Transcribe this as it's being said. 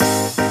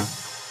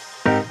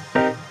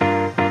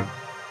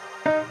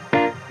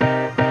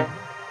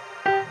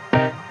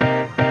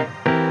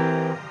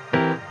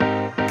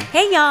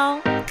Hey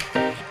y'all,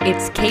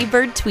 it's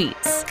K-Bird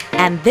Tweets,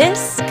 and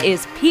this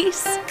is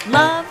Peace,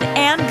 Love,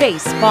 and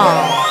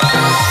Baseball.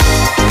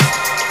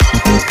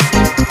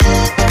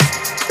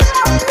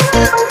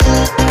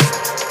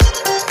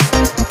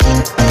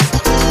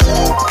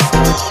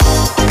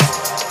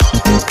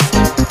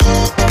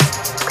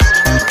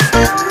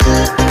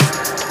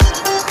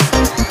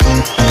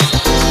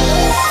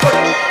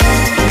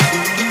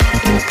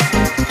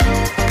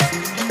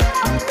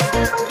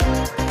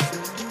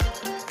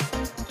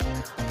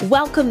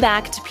 Welcome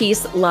back to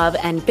Peace, Love,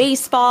 and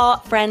Baseball,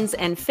 friends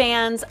and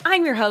fans.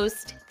 I'm your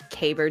host,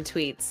 K-Bird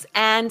Tweets.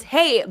 And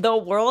hey, the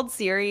World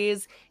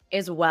Series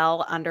is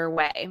well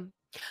underway.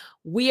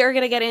 We are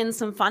going to get in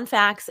some fun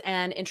facts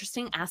and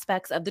interesting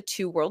aspects of the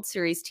two World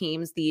Series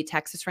teams, the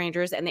Texas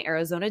Rangers and the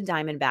Arizona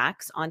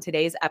Diamondbacks, on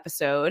today's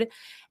episode.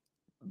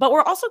 But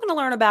we're also going to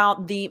learn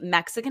about the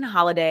Mexican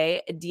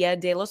holiday, Dia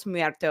de los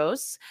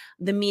Muertos,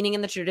 the meaning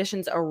and the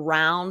traditions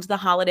around the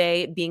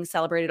holiday being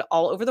celebrated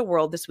all over the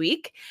world this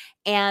week.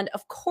 And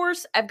of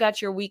course, I've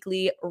got your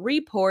weekly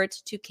report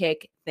to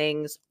kick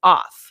things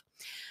off.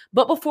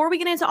 But before we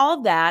get into all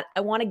of that,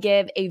 I want to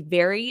give a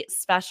very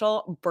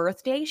special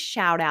birthday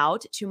shout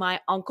out to my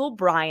Uncle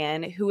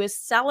Brian, who is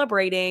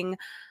celebrating,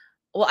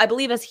 well, I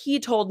believe as he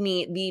told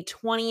me, the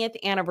 20th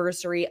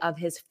anniversary of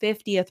his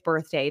 50th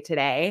birthday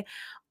today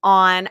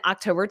on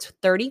October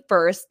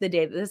 31st, the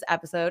day that this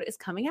episode is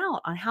coming out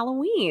on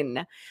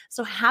Halloween.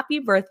 So happy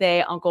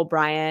birthday, Uncle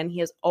Brian. He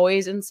has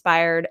always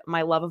inspired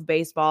my love of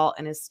baseball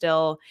and is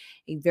still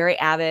a very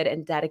avid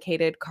and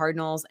dedicated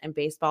Cardinals and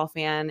baseball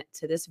fan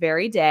to this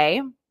very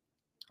day.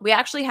 We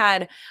actually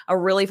had a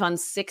really fun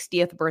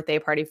 60th birthday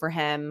party for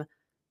him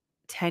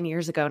 10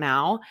 years ago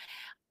now.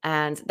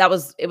 And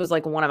it was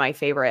like one of my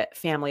favorite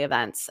family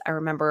events. I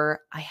remember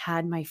I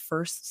had my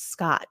first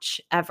scotch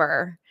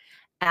ever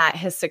at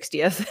his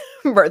 60th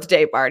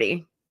birthday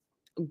party.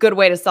 Good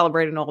way to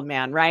celebrate an old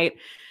man, right?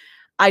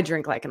 I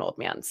drink like an old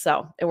man,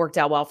 so it worked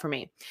out well for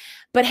me.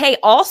 But hey,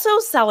 also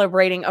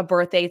celebrating a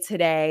birthday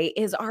today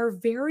is our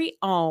very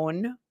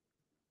own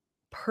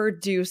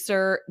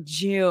producer,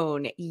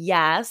 June.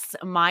 Yes,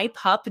 my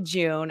pup,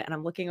 June. And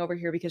I'm looking over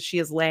here because she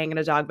is laying in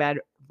a dog bed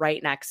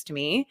right next to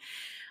me.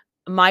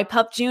 My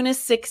pup, June, is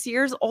 6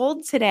 years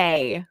old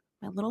today.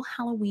 My little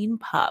Halloween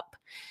pup.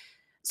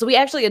 So we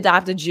actually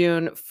adopted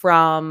June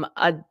from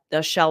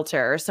a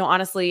shelter. So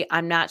honestly,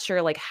 I'm not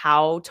sure like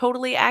how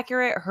totally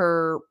accurate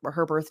her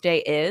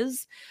birthday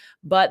is,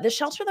 but the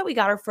shelter that we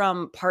got her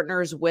from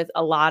partners with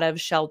a lot of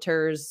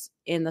shelters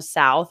in the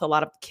South, a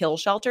lot of kill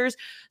shelters.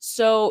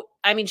 So,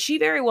 I mean, she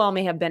very well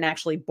may have been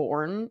actually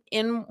born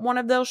in one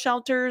of those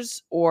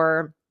shelters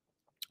or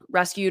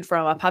rescued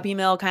from a puppy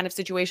mill kind of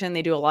situation.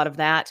 They do a lot of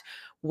that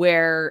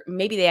where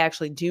maybe they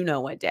actually do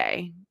know what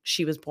day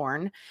she was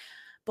born.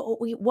 But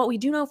what we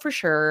do know for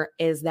sure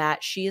is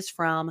that she is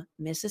from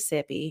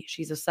Mississippi.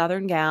 She's a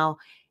Southern gal,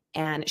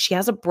 and she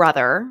has a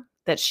brother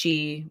that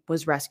she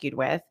was rescued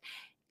with.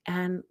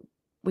 And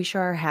we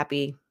sure are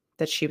happy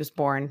that she was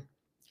born.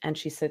 And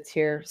she sits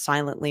here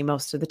silently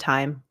most of the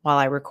time while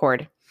I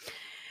record.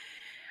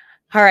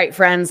 All right,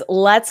 friends,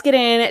 let's get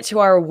into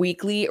our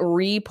weekly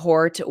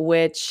report,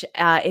 which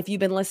if you've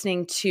been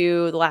listening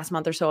to the last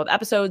month or so of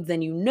episodes,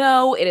 then you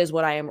know it is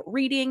what I am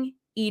reading,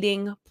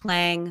 eating,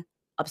 playing,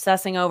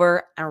 obsessing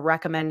over, and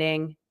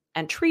recommending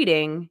and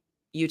treating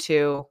you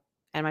to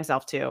and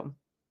myself to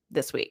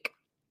this week.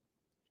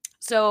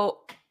 So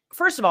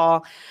first of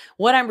all,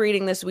 what I'm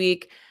reading this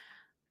week,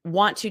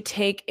 want to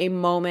take a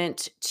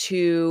moment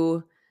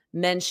to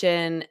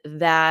mention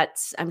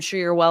that I'm sure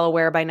you're well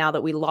aware by now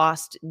that we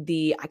lost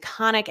the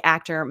iconic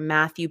actor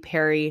Matthew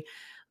Perry,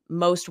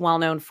 most well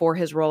known for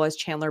his role as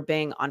Chandler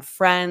Bing on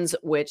Friends,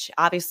 which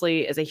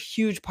obviously is a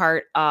huge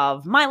part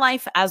of my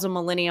life as a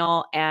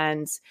millennial,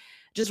 and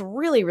just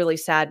really, really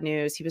sad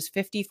news. He was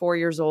 54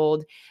 years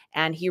old,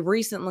 and he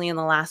recently, in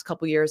the last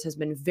couple years, has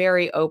been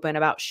very open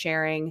about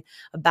sharing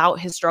about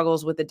his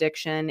struggles with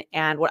addiction.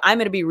 And what I'm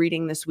going to be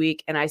reading this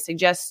week, and I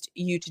suggest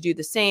you to do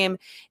the same,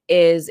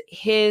 is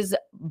his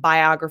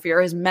biography, or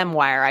his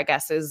memoir, I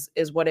guess is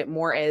what it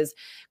more is,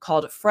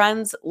 called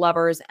Friends,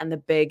 Lovers, and the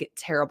Big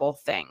Terrible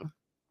Thing.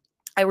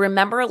 I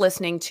remember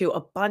listening to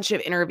a bunch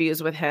of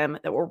interviews with him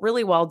that were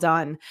really well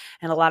done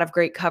and a lot of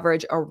great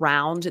coverage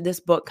around this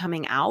book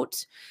coming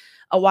out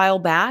a while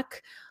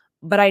back,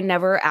 but I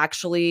never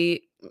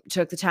actually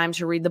took the time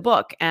to read the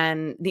book.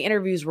 And the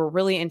interviews were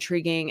really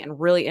intriguing and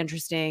really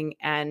interesting,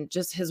 and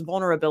just his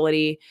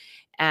vulnerability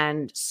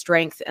and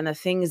strength and the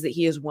things that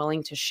he is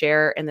willing to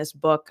share in this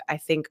book, I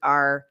think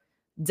are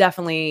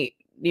definitely,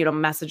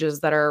 messages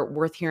that are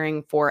worth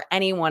hearing for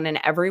anyone and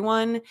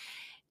everyone.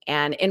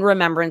 And in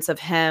remembrance of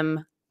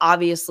him,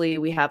 obviously,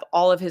 we have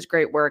all of his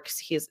great works.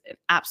 He is an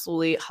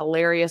absolutely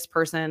hilarious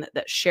person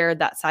that shared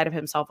that side of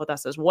himself with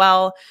us as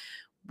well,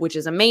 which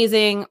is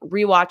amazing.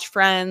 Rewatch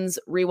Friends,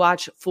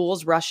 rewatch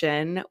Fools Rush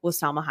In with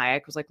Salma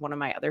Hayek was like one of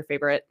my other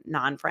favorite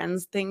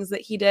non-Friends things that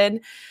he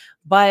did.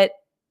 But,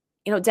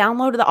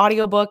 download the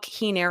audiobook.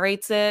 He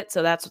narrates it.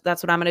 So that's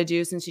what I'm going to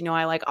do, since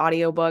I like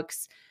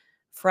audiobooks.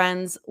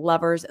 Friends,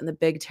 Lovers, and the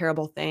Big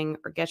Terrible Thing,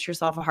 or get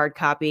yourself a hard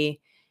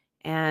copy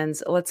and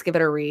let's give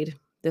it a read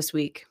this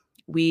week.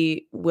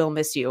 We will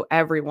miss you.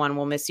 Everyone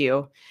will miss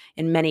you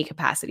in many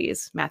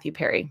capacities. Matthew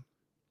Perry.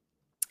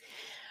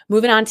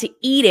 Moving on to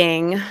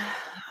eating.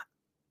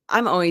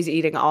 I'm always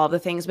eating all of the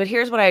things, but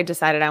here's what I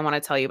decided I want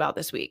to tell you about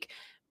this week.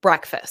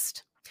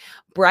 Breakfast.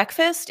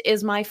 Breakfast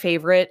is my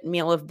favorite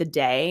meal of the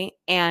day.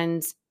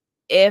 And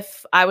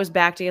if I was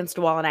backed against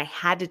a wall and I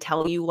had to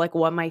tell you like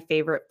what my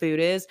favorite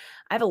food is,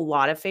 I have a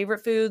lot of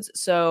favorite foods.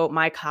 So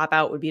my cop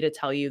out would be to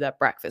tell you that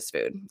breakfast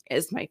food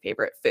is my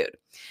favorite food.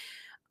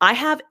 I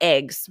have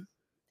eggs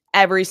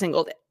every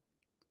single day,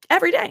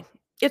 every day.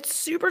 It's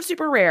super,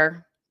 super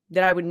rare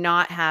that I would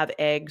not have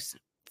eggs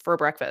for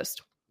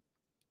breakfast.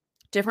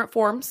 Different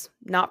forms,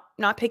 not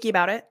picky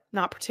about it,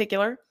 not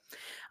particular.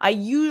 I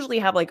usually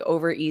have like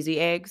over easy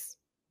eggs,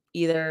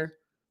 either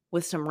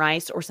with some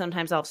rice or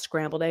sometimes I'll have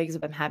scrambled eggs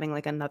if I'm having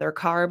like another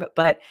carb.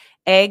 But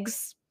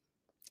eggs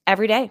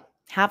every day,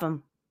 have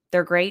them.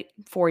 They're great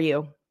for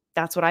you.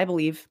 That's what I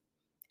believe.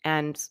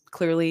 And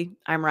clearly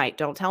I'm right.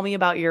 Don't tell me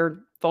about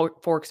your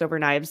forks over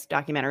knives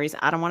documentaries.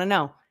 I don't want to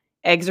know.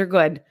 Eggs are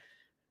good.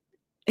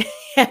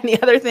 And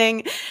the other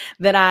thing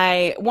that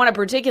I want to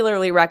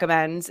particularly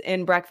recommend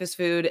in breakfast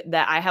food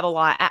that I have a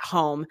lot at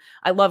home,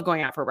 I love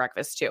going out for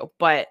breakfast too,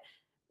 but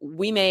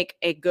we make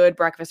a good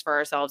breakfast for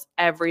ourselves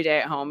every day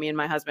at home, me and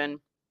my husband,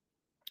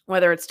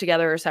 whether it's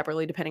together or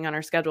separately, depending on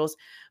our schedules.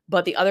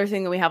 But the other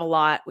thing that we have a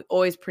lot, we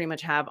always pretty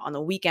much have on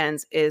the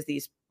weekends, is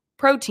these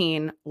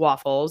protein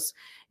waffles.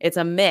 It's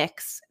a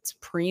mix. It's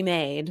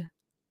pre-made.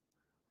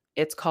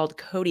 It's called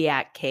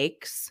Kodiak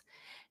cakes.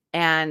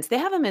 And they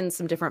have them in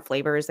some different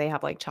flavors. They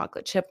have like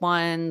chocolate chip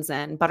ones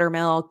and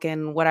buttermilk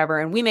and whatever.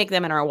 And we make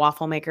them in our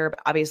waffle maker. But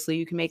obviously,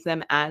 you can make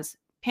them as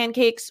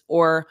pancakes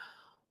or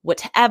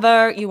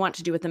whatever you want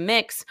to do with the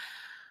mix.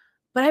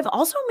 But I've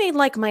also made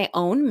like my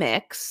own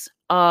mix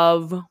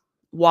of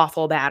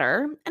waffle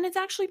batter. And it's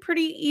actually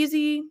pretty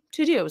easy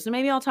to do. So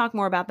maybe I'll talk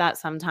more about that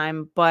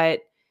sometime. But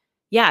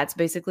yeah, it's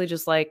basically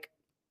just like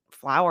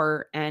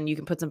flour and you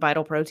can put some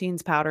Vital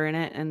Proteins powder in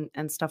it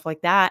and stuff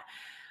like that.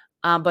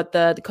 But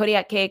the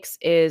Kodiak cakes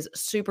is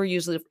super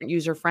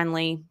user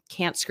friendly.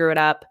 Can't screw it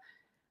up.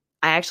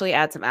 I actually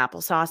add some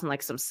applesauce and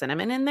like some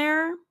cinnamon in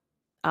there,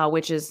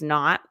 which is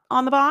not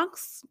on the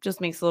box.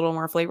 Just makes it a little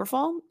more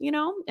flavorful,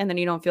 and then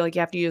you don't feel like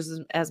you have to use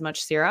as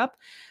much syrup.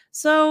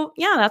 So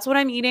yeah, that's what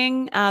I'm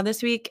eating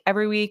this week,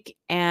 every week,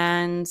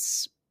 and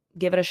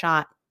give it a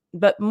shot.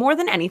 But more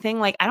than anything,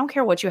 like I don't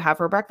care what you have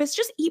for breakfast,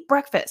 just eat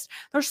breakfast.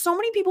 There's so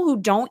many people who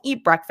don't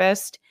eat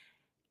breakfast.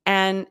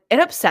 And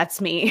it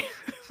upsets me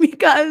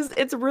because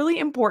it's really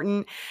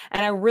important.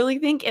 And I really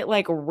think it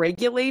like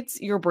regulates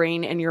your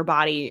brain and your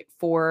body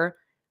for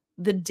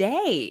the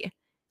day.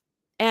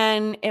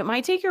 And it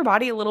might take your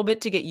body a little bit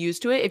to get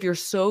used to it if you're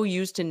so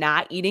used to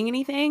not eating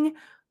anything.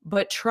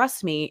 But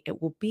trust me,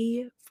 it will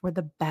be for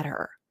the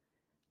better.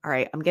 All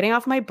right, I'm getting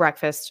off my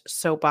breakfast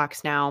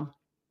soapbox now.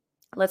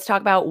 Let's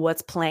talk about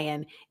what's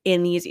playing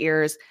in these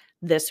ears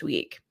this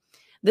week.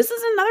 This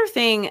is another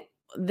thing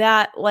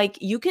that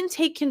like you can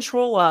take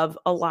control of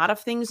a lot of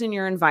things in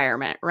your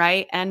environment,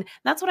 right? And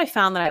that's what I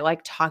found that I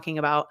like talking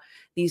about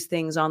these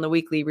things on the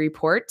weekly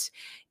report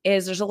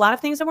is there's a lot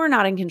of things that we're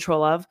not in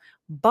control of,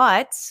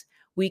 but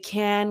we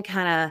can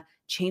kind of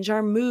change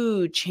our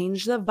mood,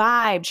 change the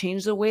vibe,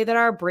 change the way that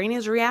our brain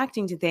is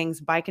reacting to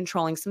things by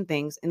controlling some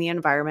things in the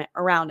environment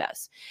around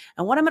us.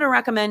 And what I'm going to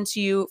recommend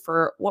to you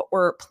for what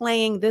we're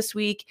playing this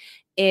week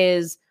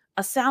is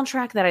a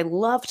soundtrack that I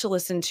love to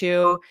listen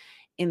to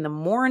in the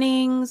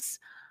mornings,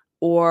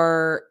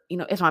 or,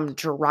 if I'm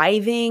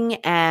driving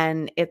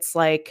and it's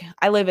like,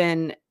 I live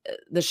in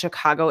the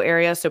Chicago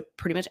area. So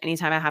pretty much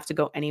anytime I have to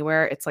go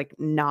anywhere, it's like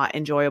not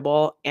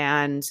enjoyable.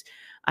 And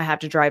I have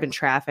to drive in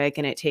traffic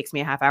and it takes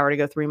me a half hour to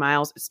go 3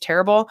 miles. It's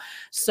terrible.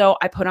 So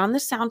I put on the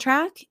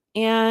soundtrack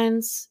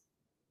and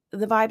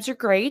the vibes are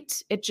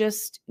great. It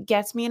just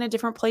gets me in a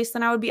different place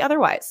than I would be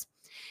otherwise.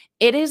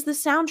 It is the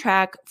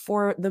soundtrack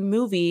for the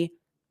movie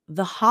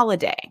The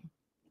Holiday.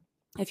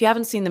 If you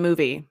haven't seen the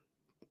movie,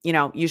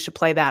 you should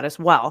play that as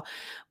well.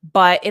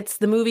 But it's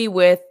the movie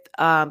with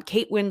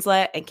Kate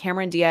Winslet and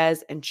Cameron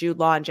Diaz and Jude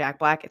Law and Jack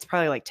Black. It's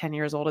probably like 10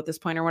 years old at this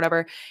point or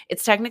whatever.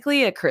 It's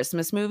technically a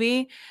Christmas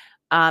movie.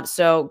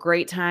 So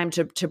great time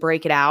to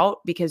break it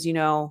out because,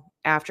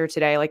 after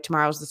today, like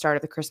tomorrow's the start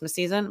of the Christmas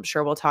season. I'm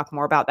sure we'll talk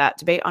more about that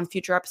debate on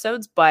future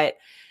episodes. But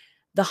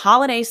the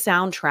holiday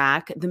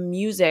soundtrack, the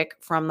music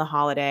from The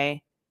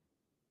Holiday,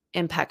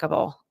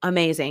 impeccable,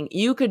 amazing.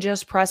 You could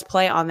just press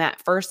play on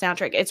that first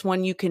soundtrack. It's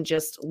one you can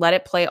just let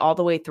it play all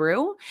the way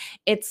through.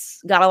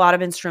 It's got a lot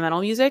of instrumental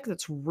music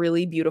that's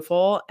really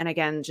beautiful. And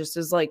again, just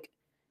is like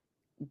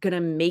gonna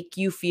make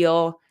you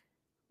feel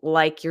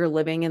like you're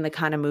living in the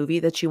kind of movie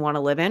that you want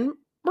to live in,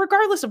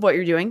 regardless of what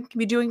you're doing. You can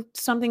be doing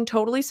something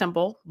totally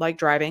simple, like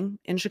driving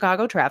in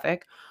Chicago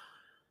traffic.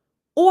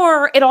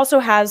 Or it also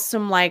has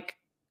some like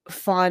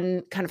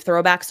fun kind of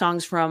throwback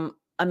songs from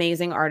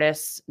amazing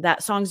artists,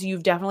 that songs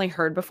you've definitely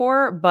heard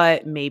before,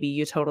 but maybe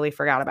you totally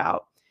forgot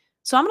about.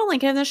 So I'm going to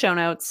link it in the show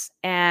notes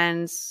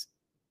and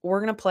we're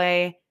going to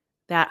play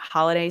that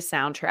holiday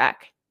soundtrack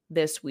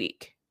this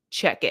week.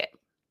 Check it.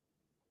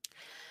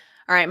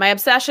 All right, my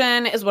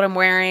obsession is what I'm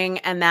wearing,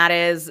 and that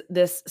is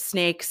this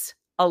Snakes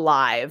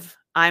Alive.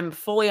 I'm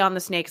fully on the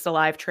Snakes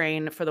Alive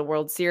train for the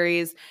World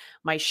Series.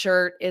 My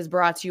shirt is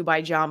brought to you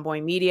by John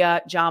Boy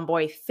Media. John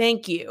Boy,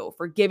 thank you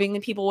for giving the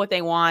people what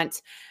they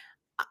want.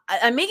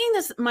 I'm making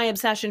this my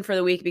obsession for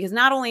the week because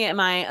not only am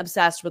I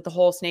obsessed with the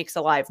whole Snakes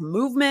Alive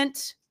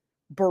movement,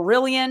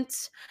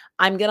 brilliant.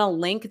 I'm going to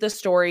link the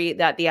story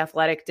that The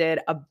Athletic did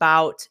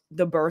about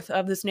the birth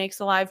of the Snakes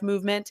Alive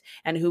movement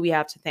and who we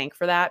have to thank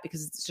for that,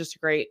 because it's just a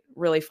great,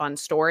 really fun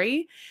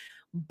story.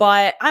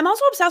 But I'm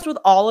also obsessed with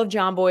all of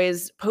John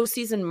Boy's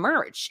postseason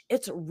merch.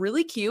 It's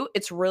really cute.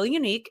 It's really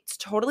unique. It's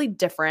totally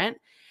different.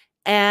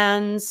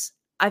 And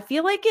I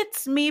feel like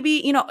it's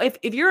maybe,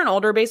 if you're an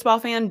older baseball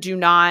fan, do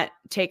not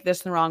take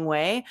this the wrong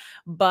way.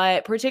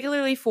 But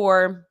particularly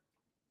for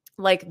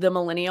like the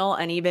millennial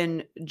and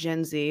even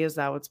Gen Z, is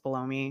that what's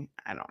below me?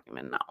 I don't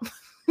even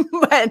know.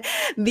 But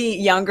the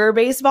younger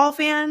baseball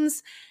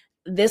fans,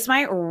 this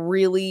might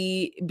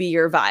really be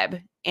your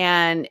vibe.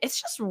 And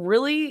it's just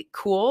really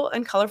cool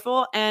and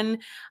colorful.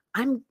 And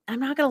I'm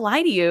not gonna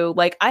lie to you.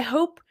 Like, I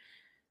hope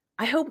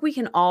we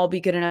can all be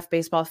good enough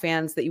baseball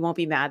fans that you won't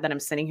be mad that I'm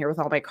sitting here with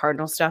all my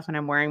Cardinal stuff and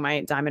I'm wearing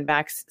my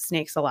Diamondbacks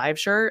Snakes Alive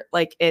shirt.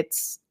 Like,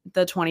 it's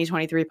the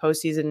 2023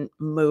 postseason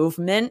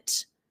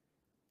movement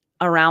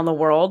around the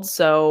world.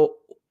 So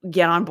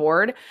get on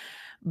board.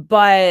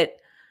 But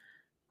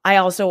I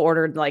also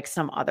ordered like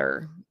some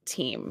other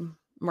team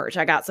merch.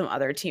 I got some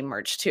other team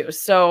merch too.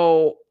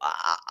 So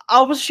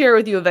I'll share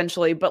with you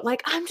eventually. But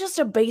like, I'm just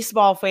a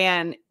baseball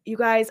fan. You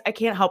guys, I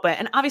can't help it.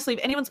 And obviously, if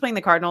anyone's playing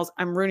the Cardinals,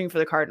 I'm rooting for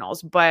the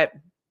Cardinals. But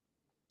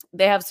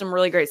they have some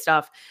really great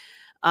stuff.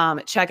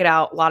 Check it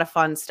out. A lot of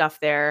fun stuff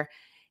there.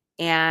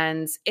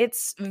 And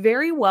it's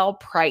very well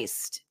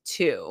priced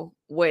too,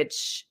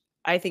 which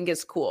I think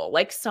is cool.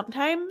 Like,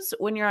 sometimes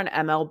when you're on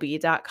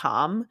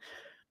MLB.com,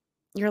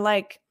 you're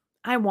like,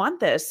 I want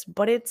this,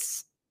 but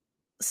it's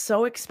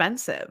so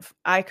expensive.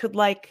 I could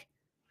like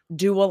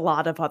do a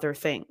lot of other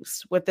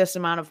things with this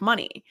amount of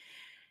money.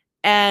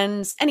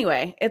 And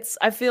anyway,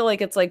 I feel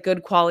like it's like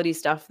good quality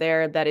stuff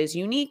there that is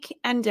unique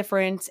and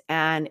different,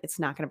 and it's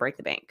not going to break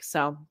the bank.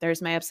 So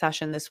there's my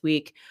obsession this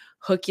week.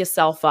 Hook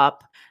yourself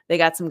up. They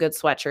got some good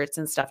sweatshirts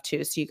and stuff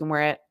too, so you can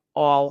wear it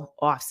all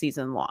off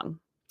season long.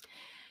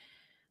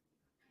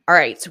 All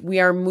right, we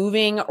are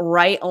moving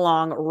right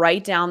along,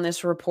 right down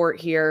this report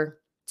here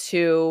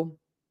to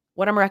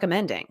what I'm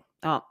recommending.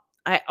 Oh,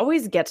 I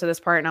always get to this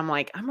part and I'm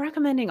like, I'm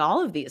recommending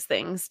all of these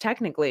things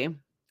technically,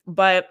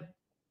 but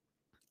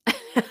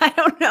I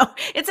don't know.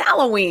 It's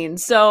Halloween.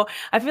 So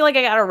I feel like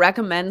I got to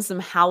recommend some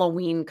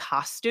Halloween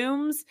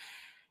costumes.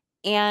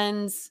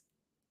 And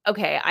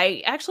okay,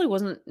 I actually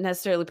wasn't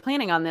necessarily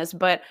planning on this,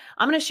 but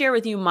I'm going to share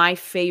with you my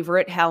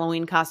favorite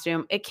Halloween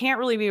costume. It can't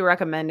really be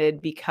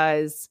recommended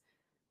because,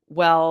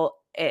 well,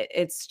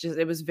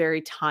 it was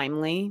very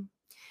timely.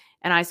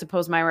 And I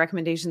suppose my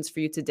recommendations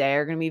for you today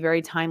are going to be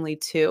very timely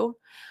too.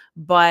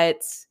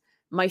 But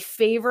my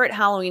favorite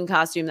Halloween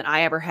costume that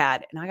I ever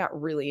had, and I got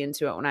really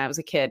into it when I was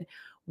a kid,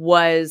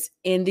 was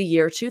in the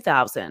year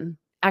 2000.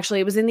 Actually,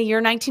 it was in the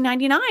year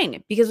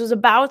 1999 because it was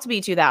about to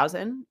be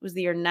 2000. It was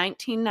the year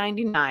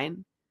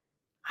 1999.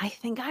 I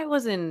think I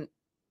was in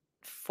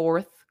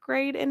 4th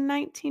grade in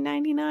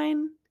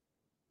 1999.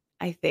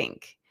 I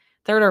think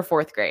 3rd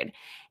or 4th grade.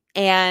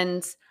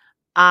 And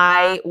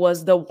I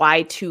was the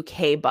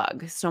Y2K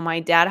bug. So my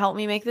dad helped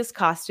me make this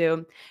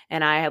costume,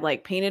 and I had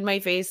like painted my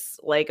face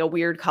like a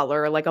weird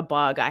color, like a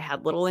bug. I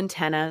had little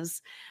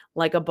antennas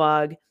like a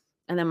bug.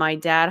 And then my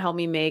dad helped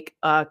me make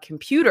a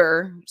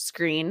computer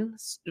screen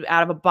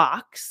out of a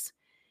box.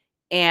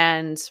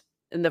 And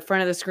in the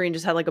front of the screen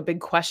just had like a big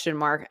question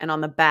mark. And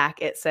on the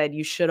back, it said,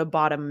 "You should have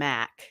bought a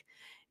Mac."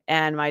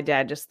 And my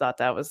dad just thought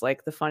that was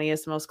like the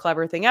funniest, most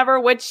clever thing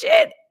ever, which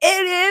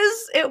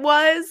it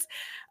was.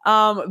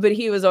 But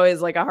he was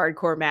always like a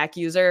hardcore Mac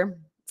user.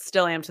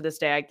 Still am to this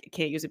day. I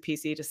can't use a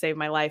PC to save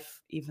my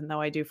life, even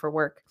though I do for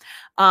work.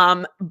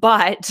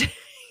 But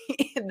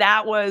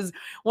that was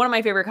one of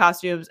my favorite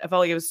costumes. I felt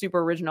like it was super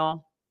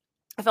original.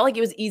 I felt like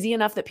it was easy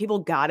enough that people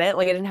got it.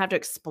 Like, I didn't have to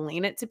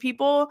explain it to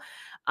people.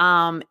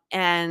 And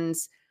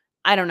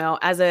I don't know,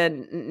 as a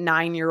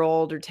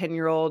 9-year-old or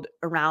 10-year-old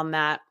around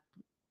that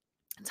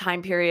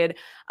time period,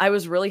 I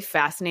was really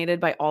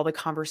fascinated by all the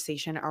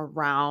conversation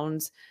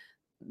around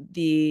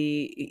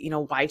the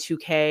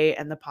Y2K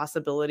and the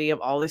possibility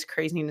of all this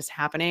craziness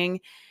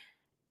happening.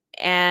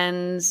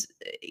 And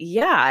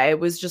yeah, it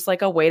was just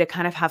like a way to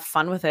kind of have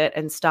fun with it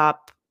and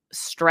stop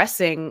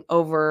stressing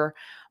over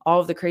all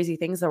of the crazy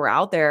things that were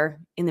out there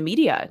in the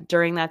media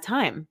during that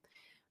time.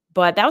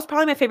 But that was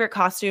probably my favorite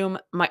costume.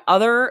 My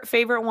other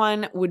favorite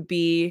one would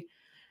be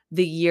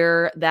the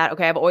year that,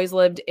 okay, I've always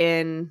lived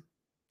in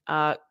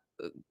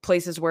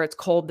places where it's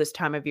cold this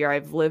time of year.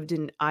 I've lived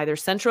in either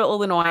Central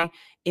Illinois,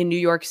 in New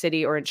York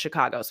City, or in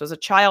Chicago. So as a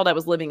child, I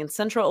was living in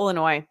Central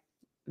Illinois.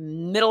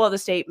 middle of the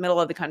state, middle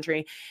of the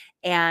country.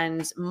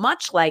 And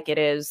much like it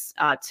is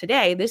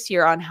today, this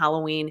year on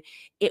Halloween,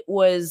 it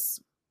was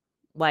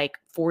like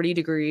 40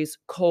 degrees,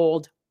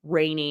 cold,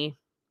 rainy.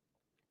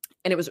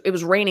 And it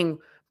was raining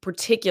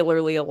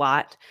particularly a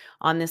lot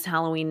on this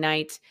Halloween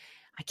night.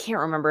 I can't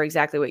remember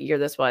exactly what year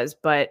this was,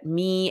 but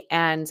me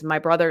and my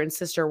brother and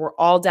sister were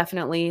all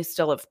definitely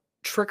still of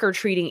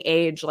trick-or-treating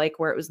age, like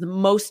where it was the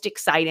most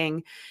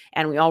exciting,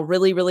 and we all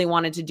really, really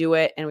wanted to do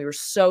it. And we were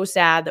so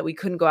sad that we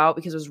couldn't go out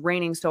because it was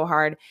raining so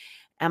hard.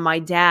 And my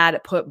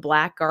dad put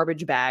black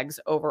garbage bags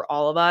over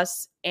all of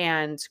us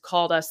and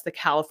called us the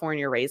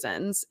California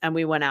Raisins. And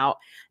we went out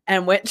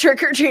and went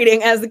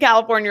trick-or-treating as the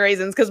California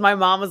Raisins because my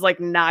mom was like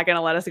not going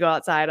to let us go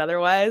outside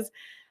otherwise.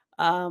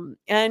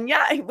 And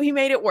yeah, we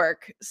made it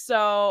work.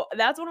 So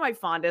that's one of my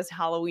fondest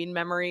Halloween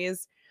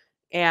memories.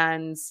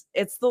 And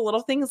it's the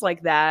little things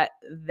like that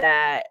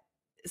that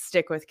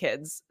stick with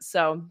kids.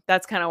 So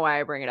that's kind of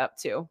why I bring it up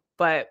too.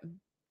 But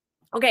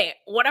okay,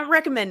 what I'm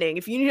recommending,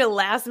 if you need a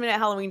last minute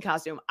Halloween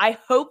costume, I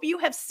hope you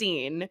have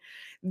seen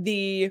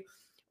the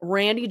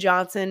Randy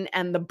Johnson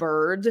and the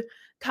bird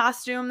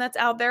costume that's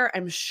out there.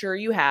 I'm sure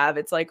you have.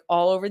 It's like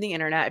all over the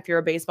internet. If you're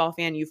a baseball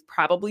fan, you've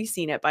probably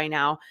seen it by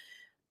now.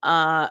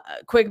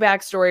 Quick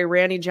backstory,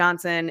 Randy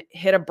Johnson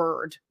hit a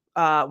bird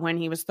when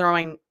he was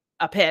throwing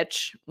a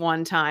pitch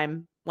one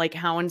time. Like,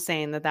 how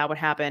insane that would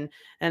happen.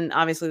 And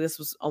obviously this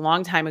was a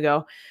long time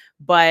ago,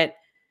 but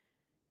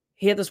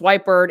he hit this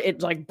white bird.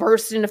 It like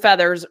burst into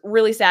feathers.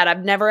 Really sad.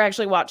 I've never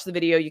actually watched the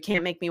video. You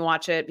can't make me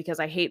watch it because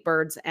I hate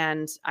birds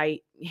and I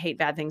hate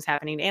bad things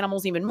happening to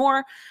animals even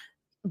more.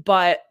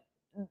 But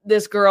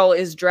this girl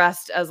is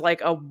dressed as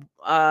like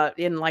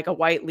in like a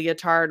white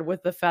leotard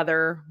with the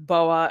feather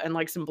boa and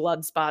like some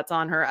blood spots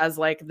on her as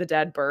like the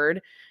dead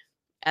bird.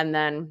 And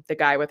then the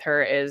guy with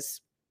her is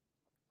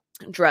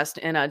dressed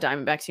in a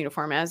Diamondbacks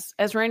uniform as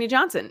Randy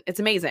Johnson. It's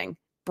amazing.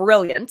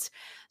 Brilliant.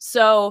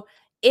 So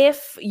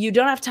if you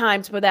don't have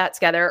time to put that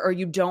together, or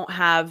you don't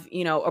have,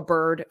 a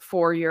bird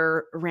for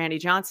your Randy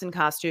Johnson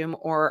costume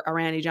or a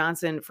Randy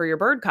Johnson for your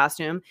bird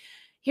costume,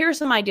 here are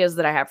some ideas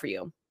that I have for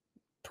you.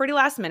 Pretty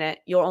last minute.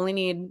 You'll only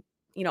need,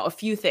 a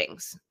few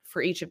things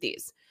for each of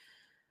these.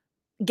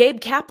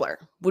 Gabe Kapler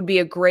would be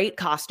a great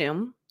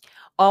costume.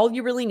 All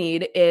you really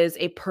need is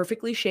a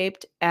perfectly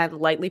shaped and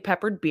lightly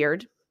peppered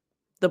beard,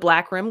 the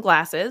black rim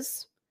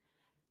glasses,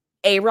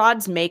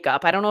 A-Rod's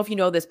makeup. I don't know if you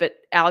know this, but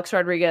Alex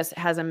Rodriguez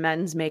has a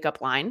men's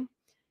makeup line.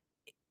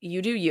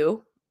 You do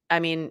you. I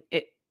mean,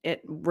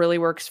 it really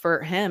works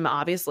for him,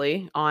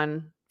 obviously,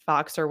 on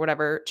Fox or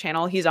whatever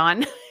channel he's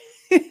on.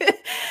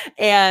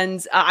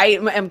 And I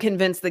am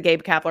convinced that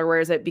Gabe Kapler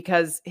wears it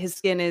because his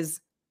skin is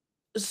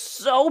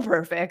so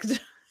perfect.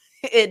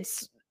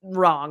 It's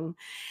wrong.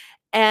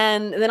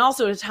 And then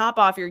also to top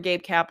off your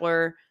Gabe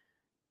Kapler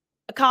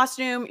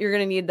costume, you're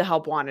going to need the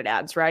Help Wanted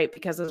ads, right?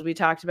 Because as we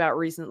talked about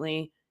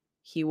recently,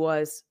 he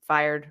was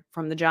fired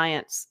from the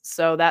Giants.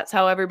 So that's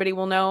how everybody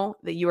will know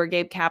that you are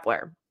Gabe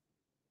Kapler.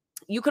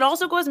 You could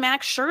also go as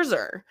Max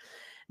Scherzer.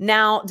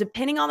 Now,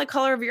 depending on the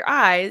color of your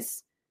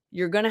eyes,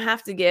 you're going to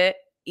have to get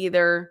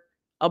either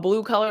a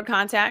blue colored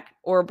contact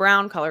or a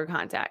brown colored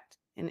contact.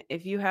 And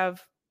if you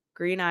have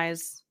green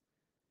eyes,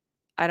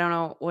 I don't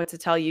know what to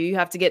tell you. You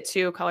have to get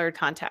 2 colored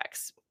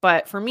contacts.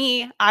 But for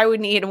me, I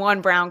would need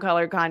 1 brown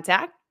colored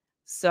contact.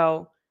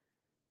 So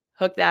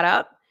hook that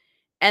up.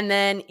 And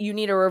then you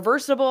need a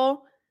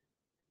reversible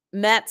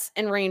Mets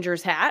and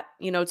Rangers hat,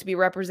 to be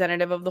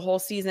representative of the whole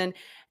season.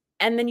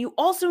 And then you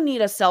also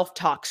need a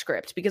self-talk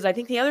script, because I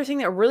think the other thing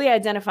that really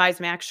identifies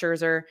Max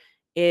Scherzer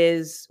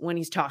is when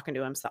he's talking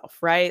to himself,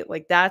 right?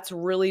 Like that's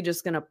really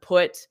just going to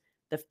put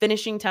the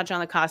finishing touch on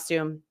the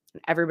costume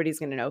and everybody's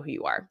going to know who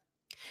you are.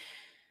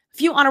 A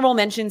few honorable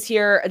mentions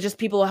here, just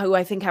people who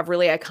I think have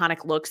really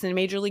iconic looks in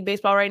Major League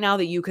Baseball right now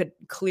that you could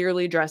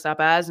clearly dress up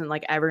as and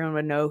like everyone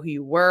would know who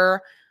you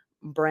were.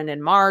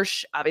 Brendan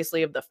Marsh,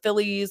 obviously of the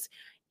Phillies.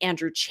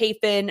 Andrew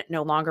Chafin,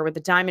 no longer with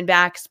the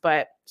Diamondbacks,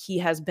 but he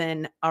has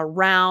been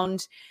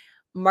around.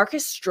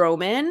 Marcus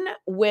Stroman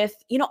with,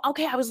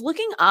 okay, I was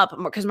looking up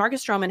because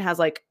Marcus Stroman has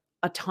like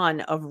a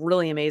ton of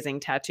really amazing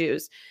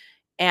tattoos.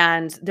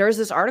 And there's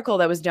this article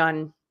that was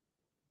done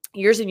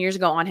years and years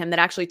ago on him that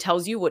actually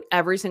tells you what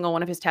every single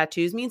one of his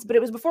tattoos means. But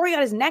it was before he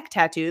got his neck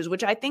tattoos,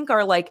 which I think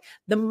are like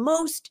the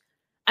most,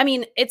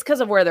 it's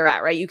because of where they're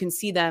at, right? You can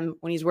see them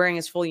when he's wearing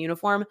his full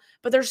uniform,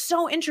 but they're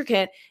so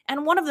intricate.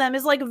 And one of them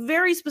is like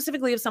very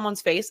specifically of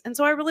someone's face. And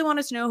so I really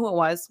wanted to know who it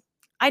was.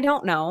 I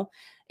don't know.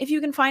 If you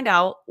can find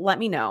out, let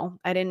me know.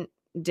 I didn't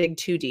dig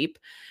too deep,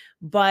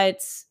 but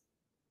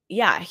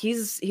yeah,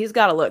 he's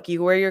got a look.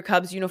 You wear your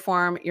Cubs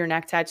uniform, your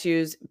neck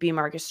tattoos, be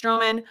Marcus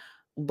Stroman.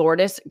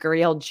 Lourdes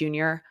Gurriel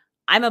Jr.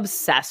 I'm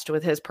obsessed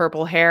with his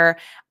purple hair.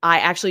 I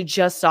actually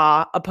just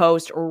saw a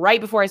post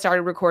right before I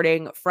started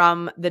recording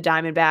from the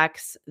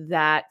Diamondbacks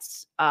that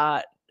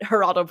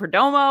Geraldo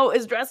Perdomo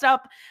is dressed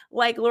up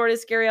like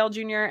Lourdes Gurriel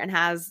Jr. and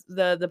has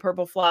the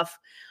purple fluff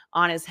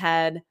on his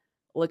head,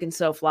 looking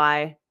so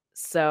fly.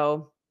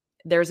 So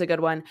There's a good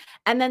one.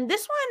 And then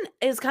this one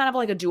is kind of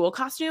like a dual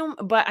costume,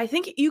 but I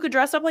think you could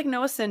dress up like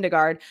Noah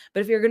Syndergaard.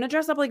 But if you're going to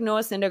dress up like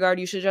Noah Syndergaard,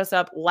 you should dress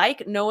up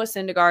like Noah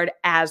Syndergaard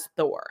as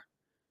Thor.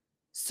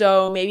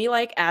 So maybe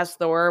like as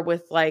Thor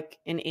with like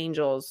an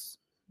Angels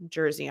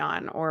jersey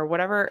on or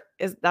whatever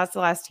that's the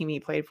last team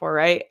he played for,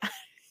 right?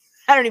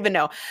 I don't even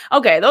know.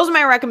 Okay, those are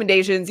my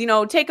recommendations.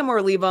 Take them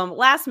or leave them.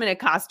 Last minute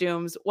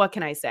costumes. What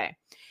can I say?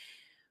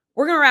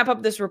 We're going to wrap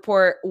up this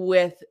report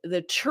with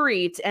the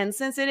treat. And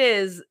since it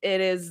is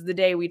the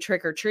day we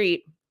trick or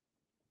treat,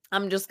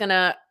 I'm just going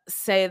to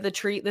say the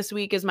treat this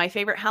week is my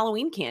favorite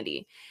Halloween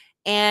candy.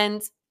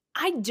 And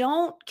I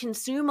don't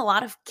consume a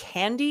lot of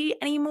candy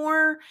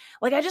anymore.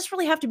 Like, I just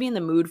really have to be in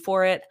the mood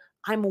for it.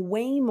 I'm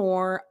way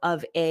more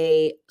of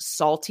a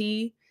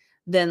salty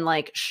than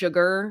like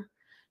sugar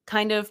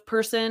kind of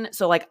person.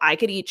 So like I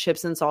could eat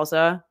chips and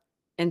salsa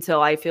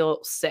until I feel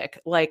sick.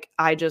 Like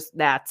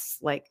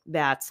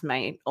that's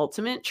my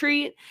ultimate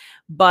treat.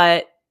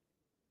 But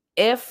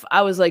if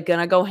I was like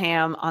gonna go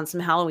ham on some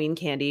Halloween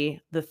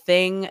candy, the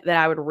thing that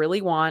I would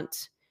really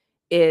want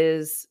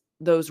is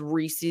those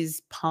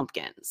Reese's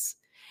pumpkins.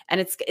 And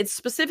it's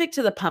specific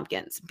to the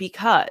pumpkins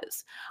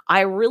because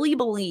I really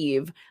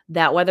believe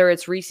that whether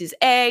it's Reese's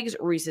eggs,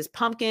 Reese's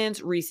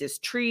pumpkins, Reese's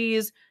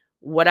trees,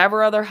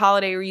 whatever other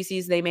holiday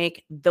Reese's they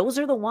make, those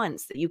are the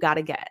ones that you got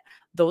to get.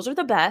 Those are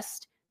the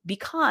best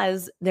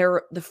because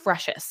they're the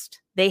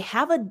freshest. They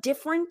have a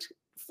different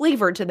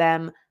flavor to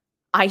them.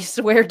 I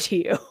swear to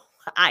you,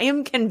 I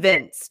am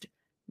convinced.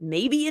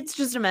 Maybe it's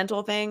just a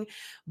mental thing,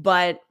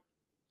 but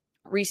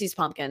Reese's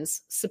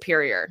pumpkins,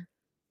 superior.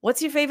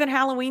 What's your favorite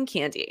Halloween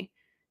candy?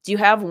 Do you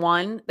have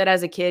one that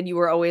as a kid you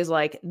were always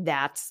like,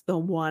 that's the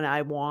one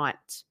I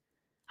want?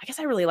 I guess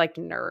I really liked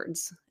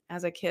Nerds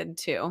as a kid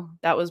too.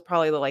 That was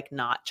probably the like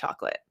not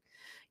chocolate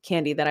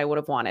candy that I would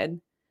have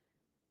wanted.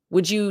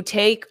 Would you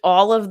take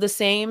all of the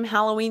same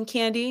Halloween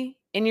candy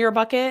in your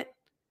bucket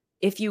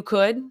if you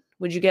could?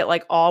 Would you get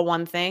like all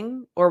one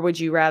thing, or would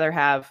you rather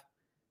have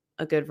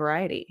a good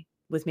variety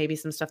with maybe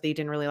some stuff that you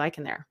didn't really like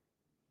in there?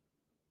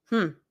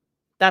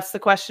 That's the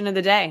question of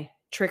the day.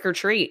 Trick or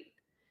treat.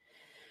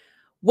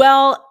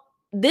 Well,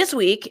 this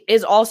week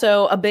is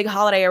also a big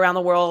holiday around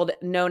the world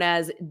known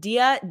as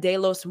Dia de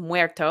los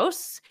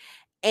Muertos.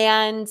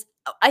 And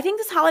I think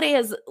this holiday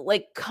has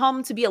like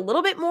come to be a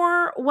little bit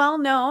more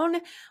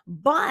well-known,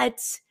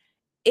 but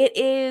it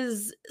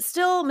is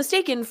still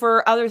mistaken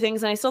for other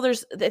things. And I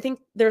think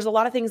there's a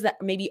lot of things that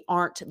maybe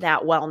aren't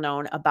that well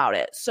known about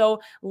it.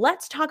 So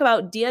let's talk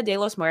about Dia de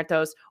los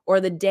Muertos, or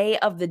the Day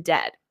of the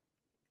Dead.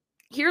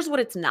 Here's what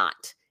it's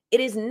not. It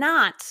is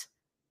not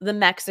the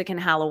Mexican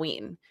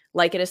Halloween,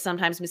 like it is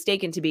sometimes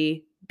mistaken to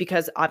be,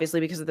 because of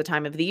the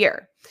time of the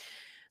year.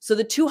 So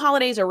the two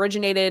holidays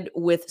originated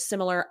with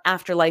similar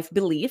afterlife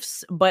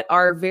beliefs, but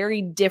are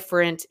very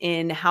different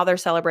in how they're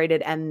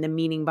celebrated and the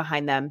meaning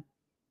behind them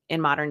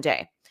in modern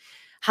day.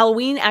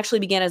 Halloween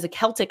actually began as a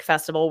Celtic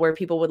festival where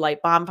people would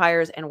light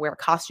bonfires and wear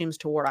costumes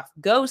to ward off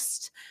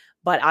ghosts.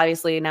 But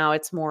obviously now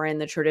it's more in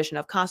the tradition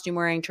of costume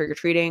wearing,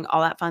 trick-or-treating,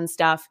 all that fun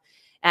stuff,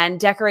 and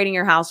decorating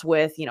your house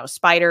with,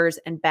 spiders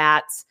and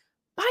bats.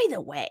 By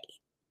the way,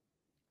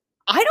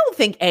 I don't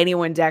think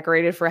anyone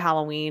decorated for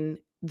Halloween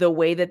the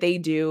way that they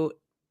do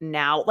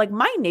now. Like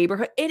my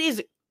neighborhood, it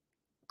is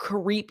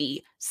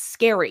creepy,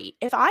 scary.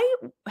 If I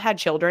had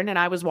children and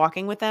I was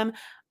walking with them,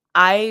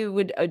 I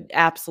would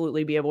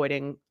absolutely be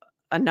avoiding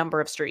a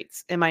number of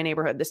streets in my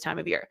neighborhood this time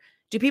of year.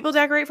 Do people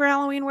decorate for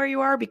Halloween where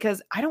you are?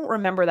 Because I don't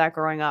remember that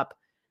growing up,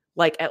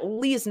 like at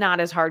least not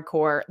as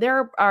hardcore.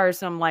 There are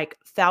some like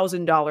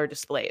 $1,000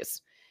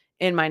 displays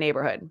in my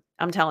neighborhood,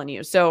 I'm telling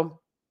you. So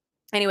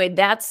anyway,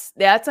 that's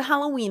a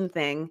Halloween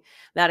thing.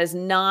 That is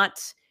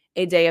not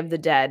a Day of the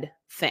Dead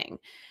thing.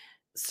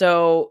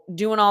 So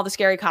doing all the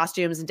scary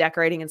costumes and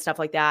decorating and stuff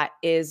like that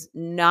is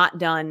not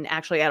done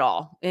actually at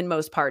all in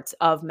most parts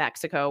of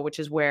Mexico, which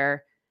is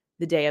where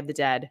the Day of the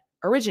Dead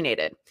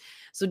originated.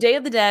 So Day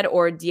of the Dead,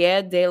 or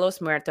Dia de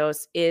los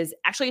Muertos, is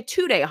actually a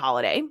 2-day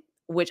holiday,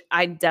 which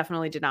I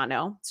definitely did not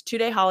know. It's a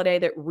 2-day holiday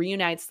that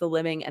reunites the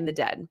living and the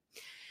dead.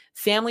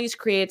 Families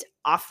create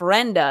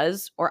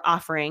ofrendas, or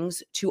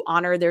offerings, to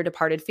honor their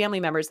departed family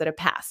members that have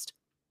passed.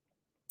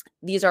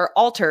 These are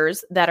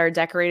altars that are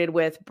decorated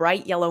with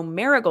bright yellow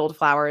marigold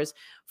flowers,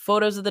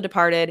 photos of the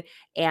departed,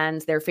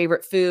 and their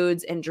favorite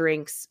foods and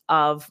drinks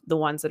of the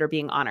ones that are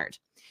being honored.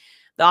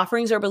 The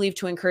offerings are believed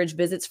to encourage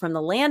visits from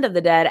the land of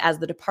the dead as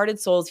the departed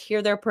souls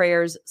hear their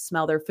prayers,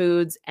 smell their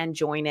foods, and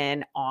join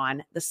in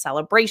on the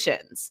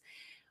celebrations.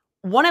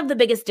 One of the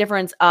biggest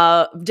differences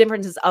of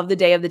the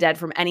Day of the Dead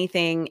from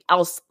anything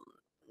else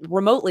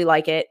remotely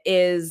like it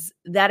is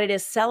that it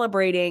is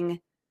celebrating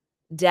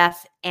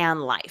death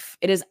and life.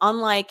 It is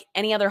unlike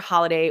any other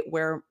holiday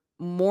where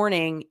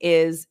mourning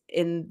is,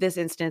 in this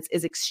instance,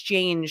 is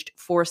exchanged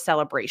for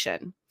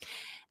celebration.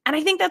 And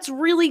I think that's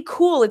really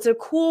cool. It's a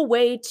cool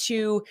way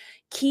to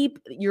keep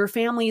your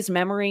family's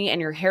memory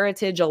and your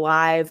heritage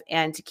alive,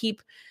 and to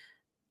keep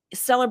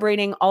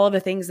celebrating all of the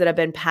things that have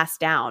been passed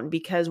down,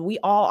 because we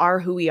all are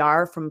who we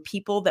are from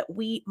people that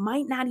we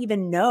might not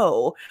even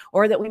know,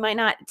 or that we might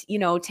not,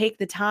 take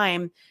the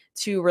time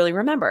to really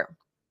remember.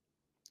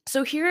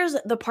 So here's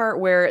the part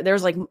where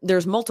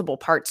there's multiple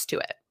parts to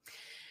it.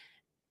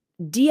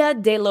 Dia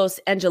de los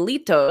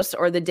Angelitos,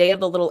 or the Day of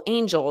the Little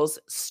Angels,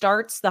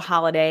 starts the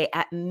holiday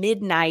at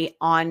midnight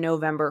on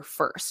November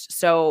 1st.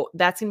 So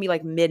that's going to be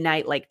like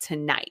midnight, like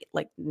tonight,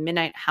 like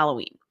midnight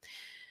Halloween,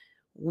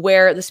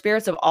 where the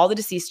spirits of all the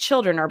deceased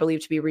children are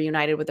believed to be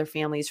reunited with their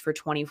families for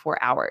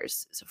 24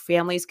 hours. So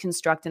families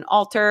construct an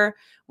altar,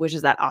 which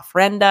is that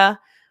ofrenda,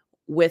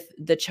 with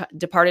the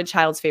departed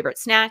child's favorite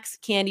snacks,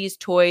 candies,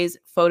 toys,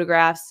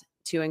 photographs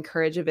to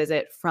encourage a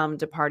visit from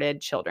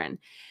departed children.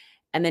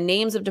 And the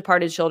names of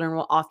departed children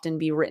will often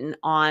be written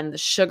on the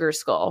sugar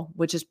skull,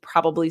 which is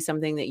probably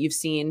something that you've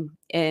seen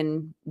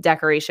in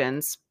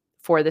decorations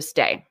for this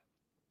day.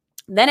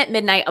 Then at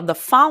midnight of the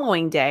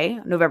following day,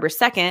 November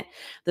 2nd,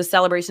 the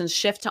celebrations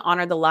shift to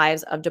honor the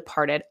lives of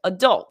departed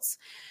adults.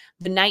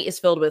 The night is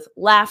filled with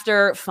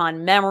laughter,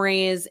 fun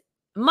memories,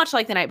 much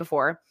like the night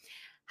before.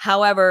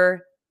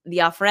 However, the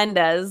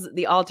ofrendas,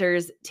 the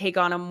altars, take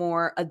on a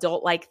more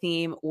adult-like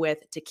theme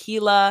with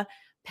tequila,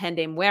 pan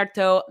de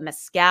muerto,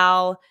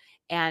 mezcal,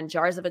 and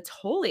jars of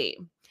Atoli.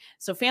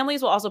 So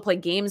families will also play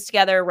games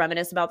together,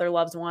 reminisce about their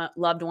loved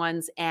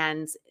ones,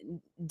 and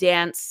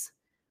dance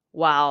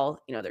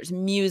while, there's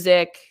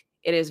music.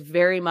 It is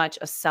very much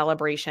a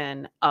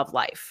celebration of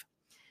life.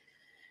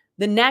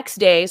 The next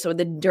day, so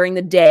during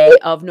the day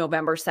of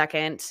November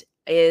 2nd,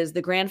 is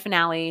the grand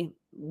finale,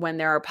 when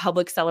there are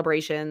public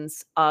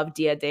celebrations of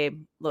Dia de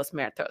los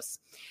Muertos.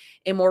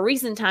 In more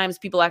recent times,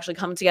 people actually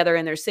come together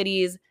in their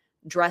cities,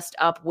 dressed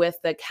up with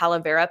the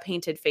calavera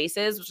painted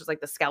faces, which is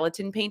like the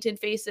skeleton painted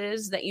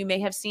faces that you may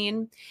have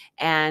seen,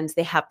 and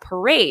they have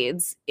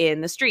parades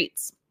in the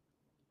streets.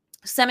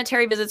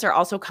 Cemetery visits are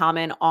also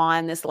common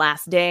on this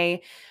last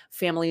day.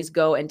 Families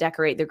go and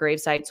decorate their grave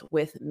sites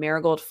with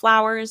marigold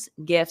flowers,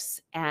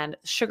 gifts, and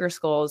sugar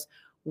skulls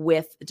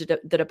with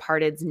the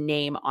departed's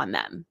name on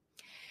them.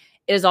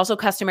 It is also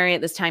customary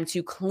at this time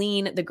to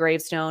clean the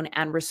gravestone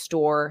and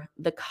restore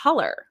the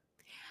color.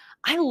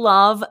 I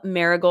love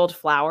marigold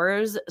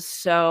flowers,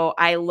 so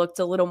I looked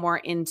a little more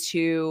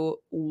into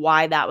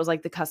why that was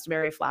like the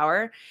customary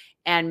flower.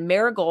 And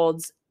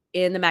marigolds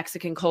in the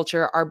Mexican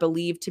culture are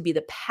believed to be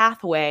the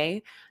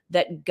pathway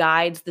that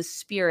guides the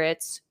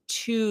spirits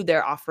to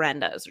their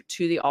ofrendas, or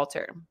to the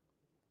altar.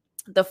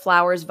 The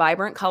flower's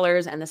vibrant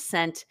colors and the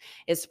scent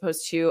is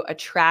supposed to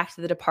attract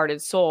the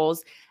departed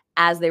souls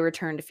as they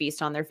return to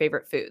feast on their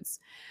favorite foods.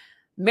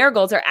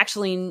 Marigolds are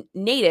actually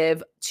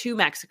native to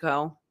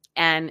Mexico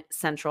and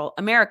Central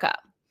America.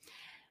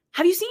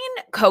 Have you seen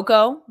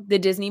Coco, the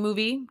Disney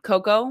movie?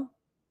 Coco?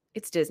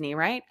 It's Disney,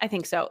 right? I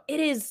think so. It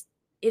is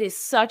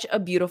such a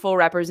beautiful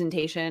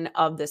representation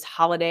of this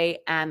holiday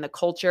and the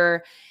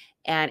culture,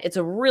 and it's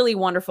a really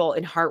wonderful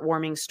and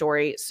heartwarming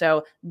story.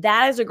 So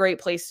that is a great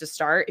place to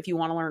start if you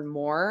want to learn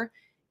more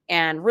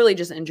and really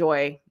just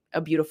enjoy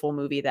a beautiful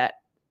movie that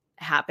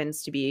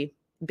happens to be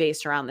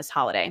based around this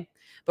holiday.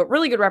 But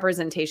really good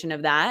representation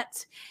of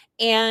that.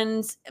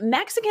 And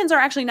Mexicans are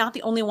actually not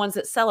the only ones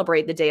that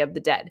celebrate the Day of the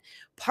Dead.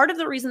 Part of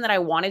the reason that I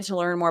wanted to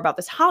learn more about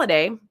this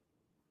holiday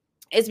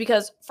is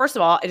because, first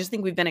of all, I just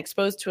think we've been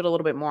exposed to it a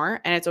little bit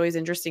more. And it's always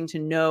interesting to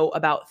know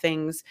about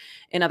things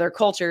in other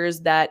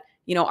cultures that,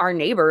 our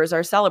neighbors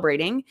are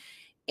celebrating.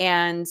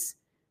 And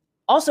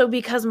also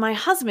because my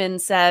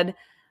husband said,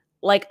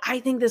 I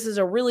think this is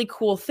a really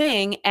cool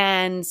thing,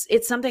 and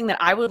it's something that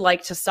I would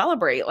like to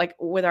celebrate,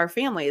 with our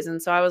families.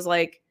 And so I was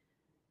like,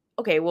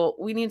 okay, well,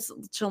 we need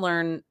to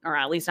learn, or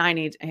at least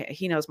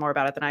he knows more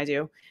about it than I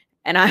do.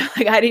 And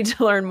I need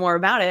to learn more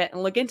about it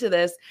and look into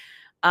this,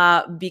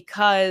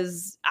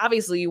 because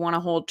obviously you want to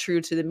hold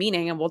true to the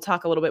meaning, and we'll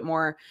talk a little bit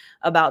more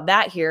about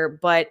that here.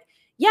 But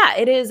yeah,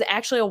 it is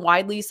actually a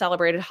widely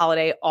celebrated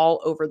holiday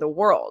all over the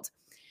world.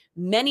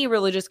 Many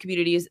religious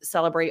communities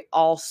celebrate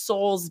All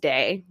Souls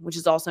Day, which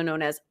is also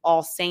known as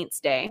All Saints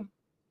Day.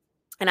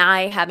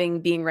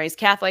 And being raised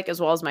Catholic,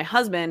 as well as my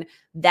husband,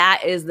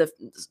 that is the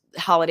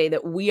holiday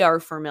that we are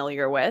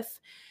familiar with.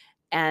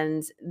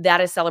 And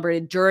that is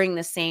celebrated during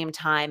the same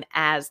time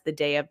as the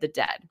Day of the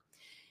Dead.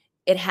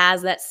 It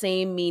has that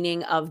same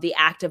meaning of the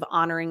act of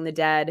honoring the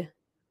dead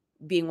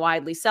being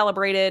widely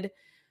celebrated,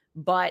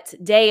 but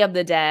Day of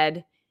the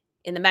Dead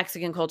in the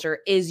Mexican culture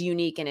is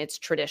unique in its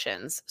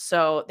traditions.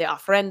 So the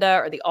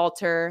ofrenda, or the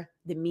altar,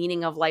 the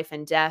meaning of life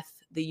and death,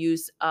 the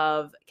use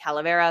of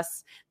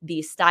calaveras,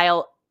 the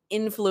style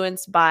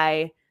influenced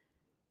by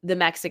the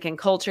Mexican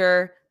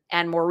culture,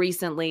 and more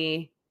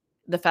recently,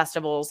 the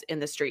festivals in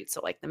the streets.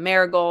 So like the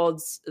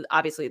marigolds,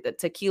 obviously the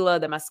tequila,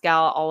 the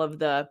mezcal, all of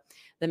the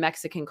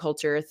Mexican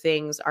culture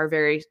things are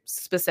very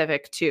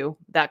specific to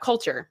that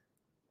culture.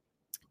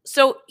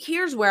 So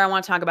here's where I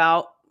want to talk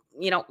about,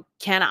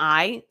 can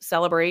I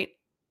celebrate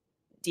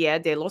Dia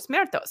de los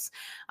Muertos?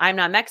 I'm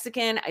not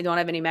Mexican. I don't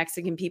have any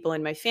Mexican people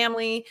in my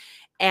family.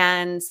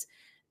 And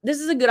this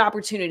is a good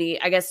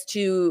opportunity, I guess,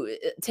 to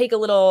take a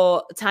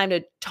little time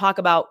to talk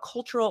about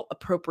cultural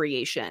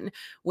appropriation,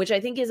 which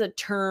I think is a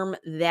term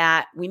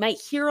that we might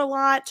hear a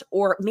lot,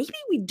 or maybe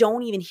we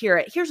don't even hear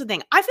it. Here's the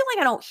thing. I feel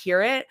like I don't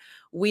hear it.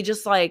 We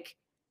just like,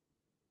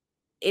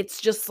 it's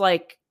just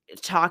like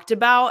talked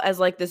about as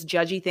like this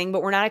judgy thing,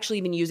 but we're not actually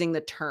even using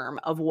the term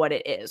of what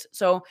it is.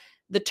 So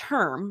the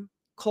term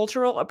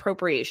cultural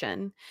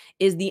appropriation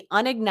is the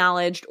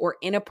unacknowledged or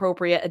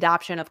inappropriate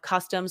adoption of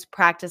customs,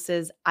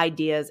 practices,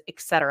 ideas,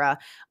 etc.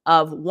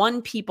 of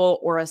one people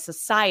or a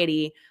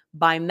society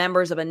by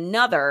members of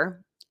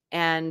another,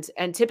 and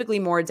typically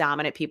more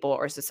dominant people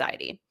or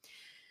society.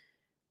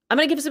 I'm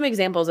going to give some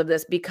examples of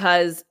this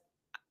because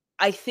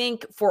I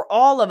think for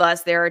all of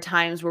us, there are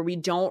times where we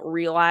don't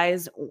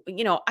realize,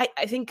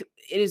 I think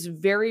it is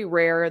very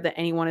rare that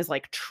anyone is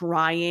like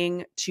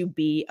trying to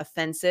be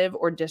offensive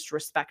or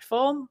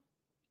disrespectful.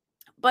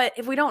 But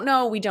if we don't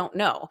know, we don't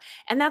know.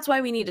 And that's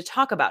why we need to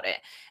talk about it.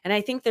 And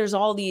I think there's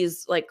all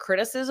these like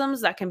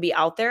criticisms that can be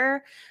out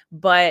there,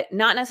 but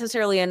not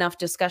necessarily enough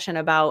discussion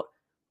about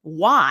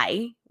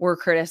why we're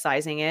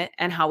criticizing it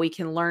and how we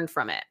can learn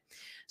from it.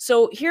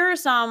 So here are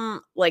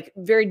some like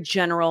very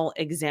general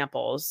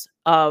examples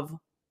of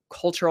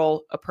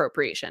cultural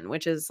appropriation,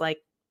 which is like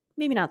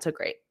maybe not so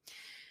great.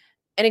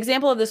 An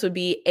example of this would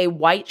be a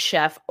white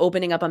chef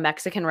opening up a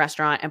Mexican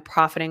restaurant and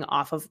profiting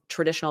off of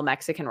traditional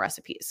Mexican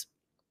recipes.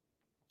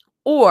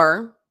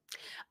 Or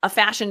a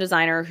fashion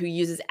designer who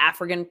uses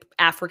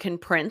African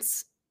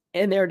prints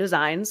in their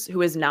designs,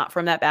 who is not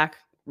from that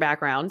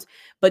background,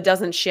 but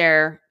doesn't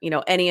share,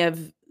 any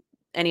of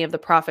the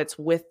profits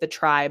with the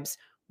tribes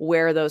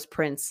where those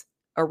prints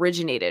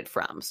originated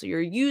from. So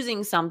you're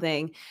using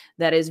something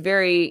that is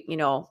very,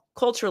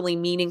 culturally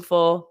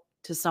meaningful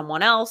to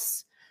someone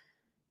else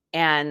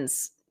and,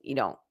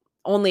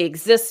 only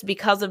exists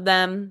because of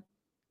them,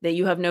 that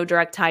you have no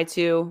direct tie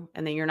to,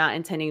 and that you're not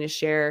intending to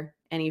share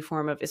any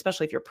form of,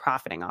 especially if you're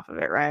profiting off of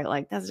it, right?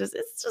 Like it's just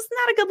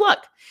not a good look.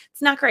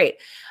 It's not great.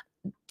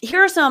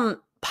 Here are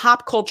some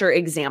pop culture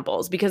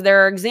examples, because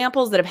there are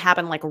examples that have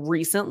happened like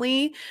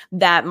recently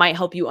that might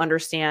help you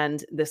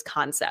understand this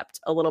concept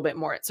a little bit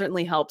more. It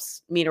certainly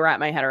helps me to wrap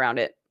my head around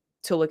it,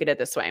 to look at it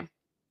this way.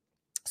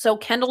 So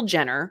Kendall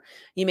Jenner,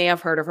 you may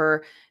have heard of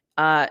her.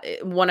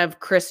 One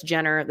of Kris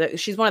Jenner,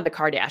 she's one of the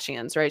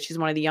Kardashians, right? She's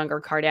one of the younger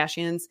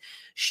Kardashians.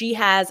 She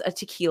has a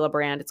tequila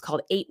brand. It's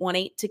called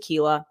 818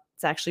 Tequila.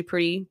 It's actually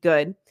pretty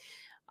good.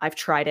 I've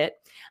tried it.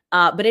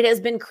 But it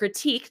has been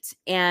critiqued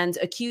and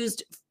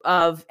accused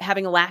of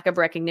having a lack of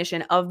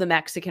recognition of the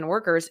Mexican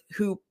workers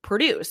who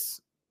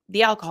produce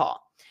the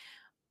alcohol.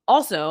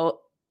 Also,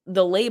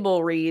 the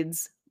label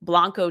reads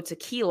Blanco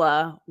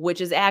Tequila,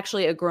 which is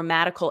actually a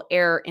grammatical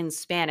error in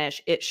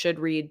Spanish. It should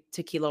read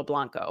Tequila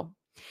Blanco.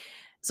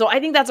 So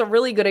I think that's a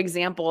really good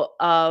example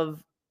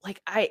of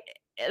like,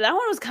 that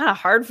one was kind of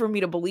hard for me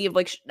to believe.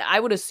 Like, I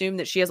would assume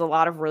that she has a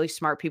lot of really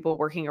smart people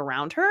working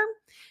around her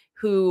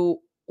who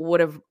would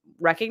have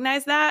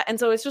recognized that. And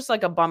so it's just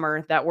like a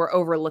bummer that we're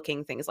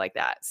overlooking things like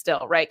that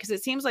still, right? Because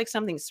it seems like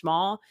something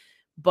small,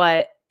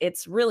 but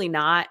it's really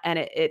not. And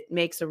it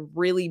makes a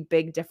really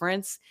big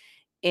difference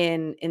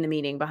in the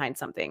meaning behind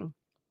something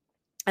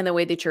and the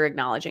way that you're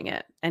acknowledging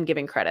it and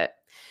giving credit.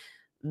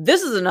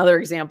 This is another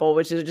example,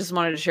 which I just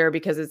wanted to share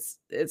because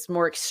it's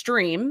more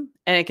extreme,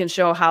 and it can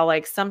show how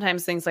like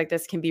sometimes things like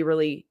this can be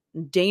really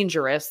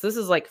dangerous. This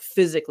is like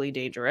physically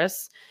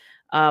dangerous,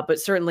 but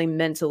certainly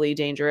mentally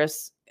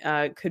dangerous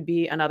could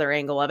be another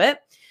angle of it.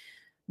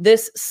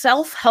 This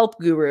self-help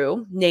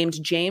guru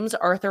named James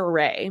Arthur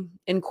Ray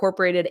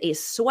incorporated a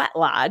sweat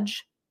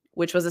lodge,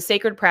 which was a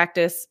sacred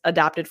practice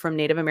adopted from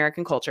Native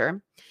American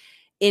culture,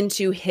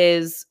 into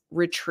his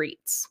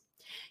retreats.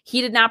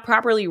 He did not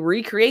properly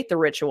recreate the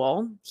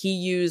ritual. He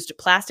used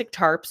plastic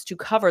tarps to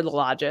cover the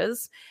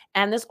lodges,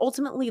 and this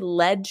ultimately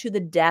led to the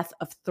death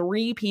of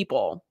 3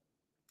 people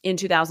in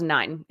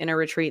 2009 in a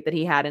retreat that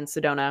he had in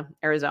Sedona,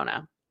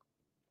 Arizona.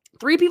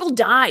 3 people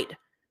died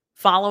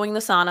following the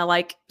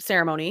sauna-like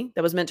ceremony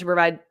that was meant to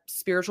provide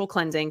spiritual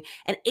cleansing,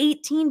 and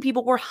 18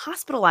 people were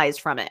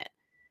hospitalized from it.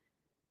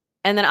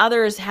 And then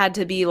others had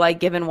to be like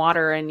given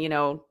water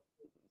and,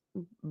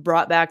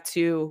 brought back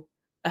to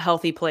a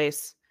healthy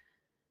place.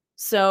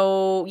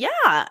 So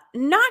yeah,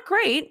 not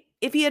great.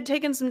 If he had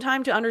taken some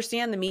time to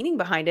understand the meaning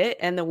behind it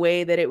and the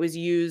way that it was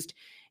used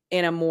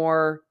in a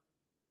more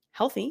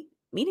healthy,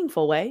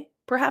 meaningful way,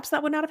 perhaps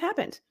that would not have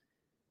happened.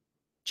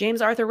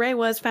 James Arthur Ray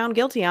was found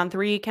guilty on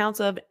 3 counts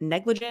of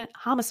negligent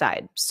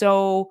homicide.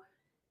 So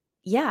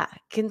yeah,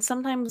 can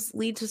sometimes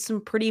lead to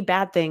some pretty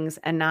bad things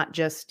and not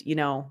just,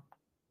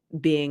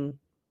 being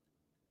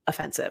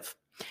offensive.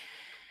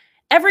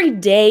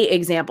 Everyday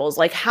examples,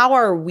 like how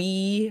are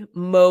we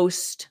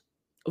most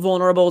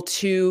vulnerable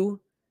to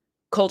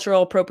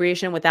cultural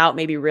appropriation without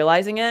maybe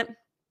realizing it?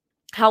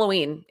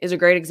 Halloween is a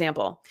great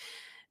example.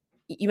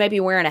 You might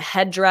be wearing a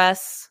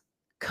headdress,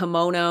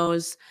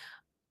 kimonos,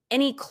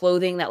 any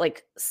clothing that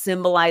like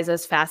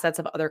symbolizes facets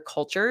of other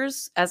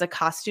cultures as a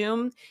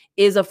costume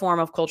is a form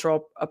of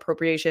cultural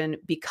appropriation,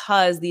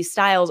 because these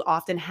styles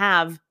often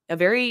have a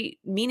very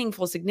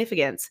meaningful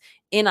significance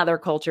in other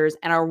cultures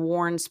and are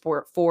worn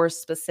for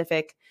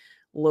specific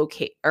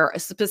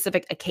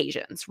specific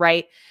occasions,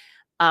 right?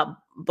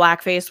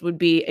 Blackface would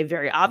be a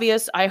very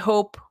obvious, I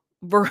hope,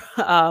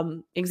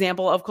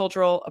 example of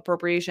cultural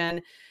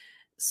appropriation.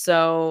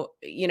 So,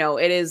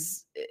 it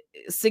is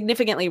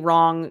significantly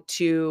wrong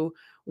to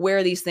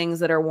wear these things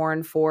that are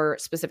worn for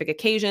specific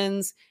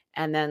occasions.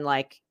 And then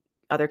like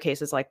other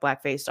cases like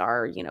blackface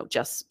are,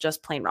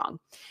 just plain wrong.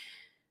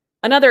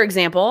 Another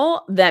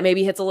example that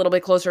maybe hits a little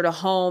bit closer to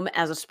home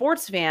as a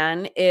sports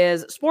fan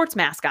is sports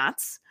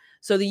mascots.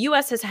 So the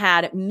US has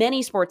had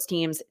many sports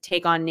teams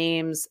take on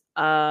names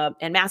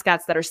and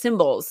mascots that are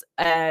symbols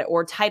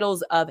or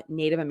titles of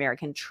Native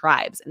American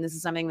tribes. And this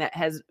is something that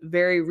has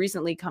very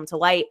recently come to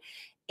light.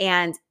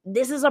 And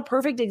this is a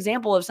perfect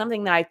example of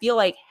something that I feel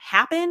like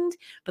happened,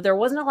 but there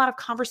wasn't a lot of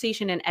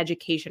conversation and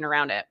education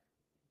around it.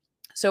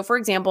 So, for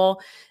example,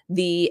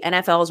 the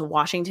NFL's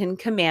Washington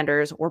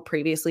Commanders were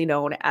previously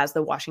known as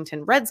the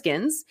Washington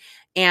Redskins,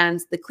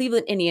 and the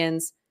Cleveland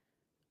Indians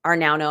are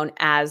now known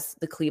as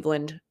the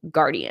Cleveland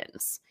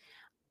Guardians.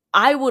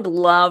 I would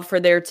love for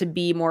there to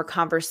be more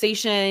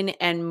conversation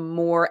and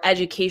more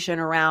education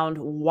around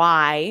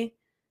why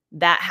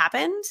that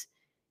happened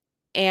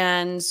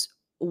and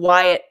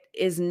why it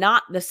is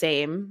not the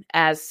same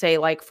as, say,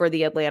 like for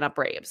the Atlanta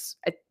Braves.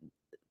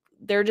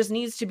 There just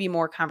needs to be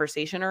more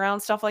conversation around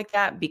stuff like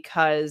that,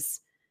 because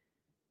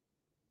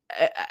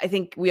I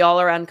think we all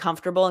are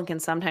uncomfortable and can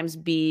sometimes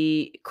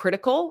be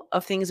critical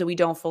of things that we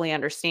don't fully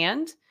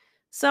understand.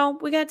 So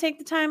we got to take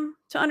the time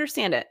to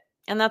understand it.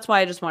 And that's why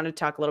I just wanted to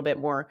talk a little bit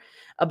more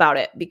about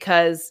it,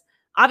 because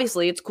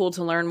obviously it's cool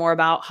to learn more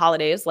about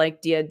holidays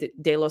like Dia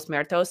de los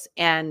Muertos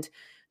and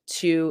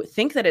to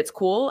think that it's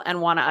cool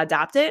and want to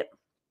adopt it.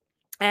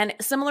 And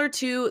similar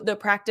to the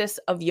practice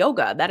of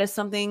yoga, that is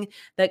something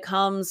that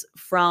comes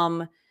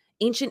from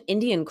ancient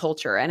Indian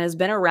culture and has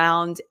been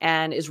around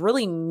and is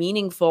really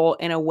meaningful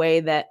in a way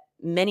that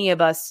many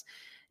of us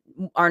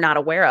are not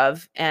aware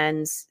of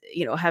and,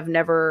 have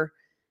never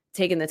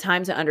taken the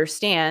time to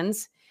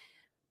understand.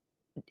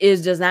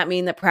 Does that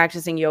mean that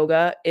practicing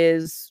yoga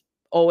is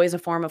always a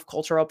form of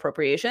cultural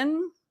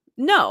appropriation?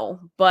 No,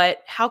 but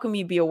how can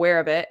we be aware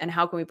of it, and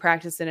how can we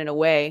practice it in a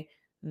way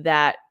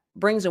that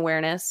brings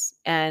awareness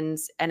and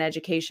an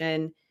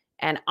education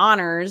and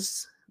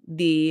honors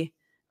the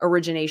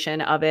origination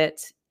of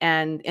it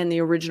and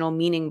the original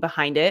meaning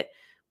behind it,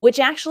 which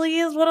actually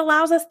is what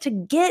allows us to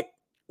get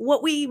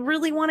what we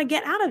really want to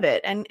get out of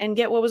it and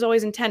get what was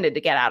always intended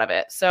to get out of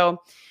it.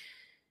 So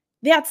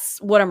that's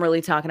what I'm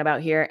really talking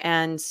about here.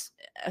 And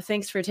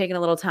thanks for taking a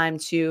little time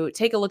to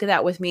take a look at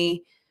that with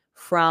me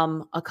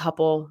from a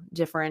couple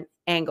different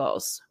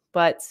angles.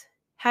 But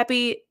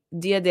happy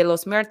Dia de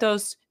los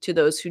Muertos to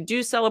those who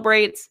do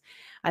celebrate.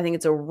 I think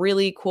it's a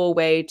really cool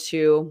way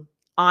to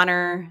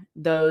honor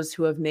those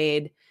who have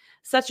made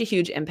such a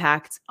huge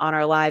impact on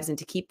our lives and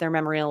to keep their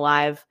memory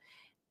alive.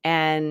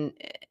 And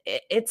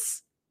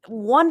it's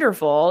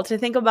wonderful to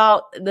think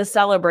about the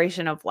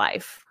celebration of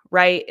life,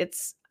 right?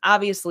 It's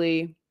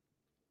obviously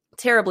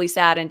terribly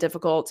sad and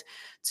difficult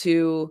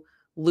to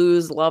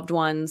lose loved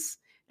ones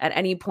at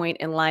any point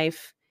in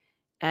life.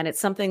 And it's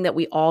something that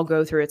we all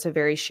go through. It's a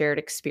very shared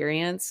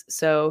experience.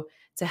 So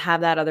to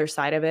have that other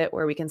side of it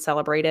where we can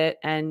celebrate it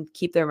and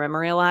keep their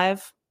memory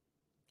alive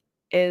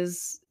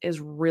is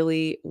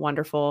really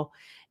wonderful.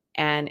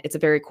 And it's a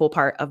very cool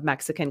part of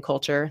Mexican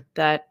culture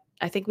that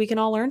I think we can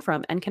all learn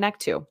from and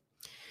connect to.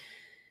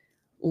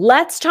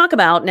 Let's talk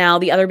about now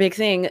the other big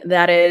thing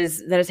that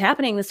is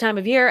happening this time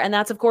of year, and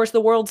that's, of course,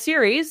 the World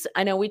Series.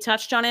 I know we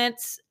touched on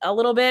it a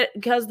little bit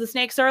because the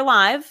Snakes are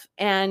alive,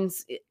 and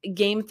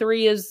Game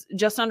 3 is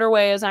just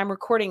underway as I'm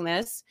recording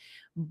this.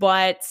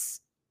 But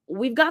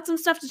we've got some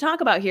stuff to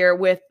talk about here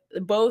with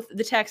both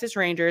the Texas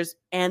Rangers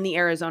and the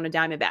Arizona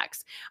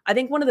Diamondbacks. I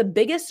think one of the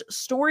biggest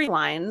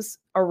storylines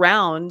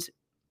around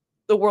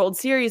the World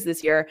Series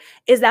this year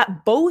is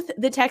that both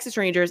the Texas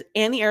Rangers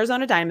and the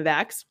Arizona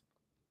Diamondbacks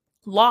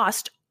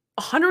lost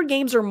 100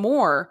 games or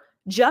more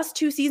just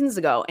 2 seasons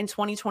ago in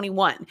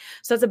 2021.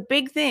 So it's a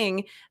big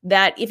thing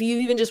that if you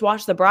even just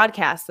watch the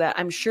broadcast that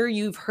I'm sure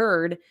you've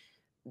heard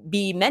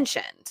be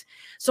mentioned.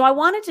 So I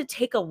wanted to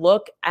take a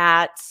look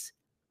at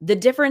the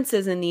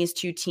differences in these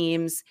two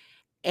teams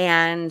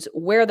and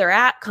where they're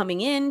at coming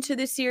into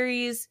the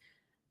series,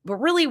 but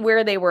really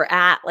where they were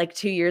at like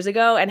 2 years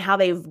ago and how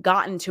they've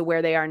gotten to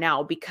where they are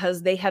now,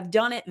 because they have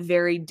done it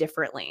very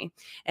differently.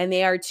 And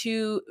they are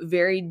two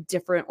very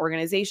different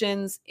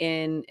organizations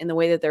in the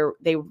way that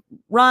they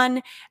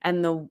run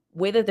and the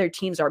way that their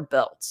teams are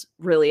built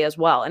really as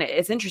well. And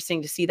it's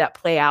interesting to see that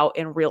play out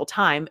in real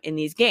time in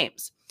these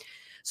games.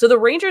 So the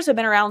Rangers have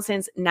been around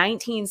since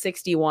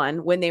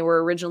 1961, when they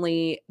were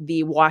originally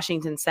the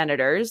Washington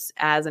Senators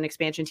as an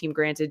expansion team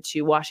granted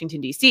to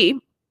Washington, D.C.,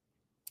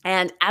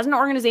 and as an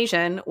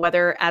organization,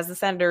 whether as the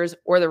Senators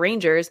or the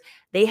Rangers,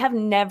 they have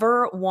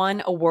never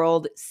won a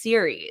World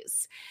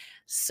Series.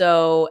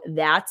 So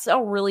that's a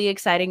really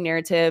exciting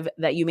narrative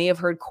that you may have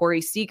heard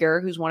Corey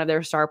Seager, who's one of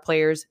their star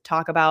players,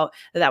 talk about,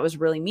 that was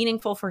really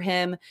meaningful for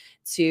him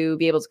to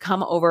be able to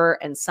come over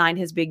and sign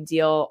his big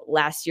deal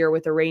last year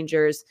with the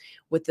Rangers,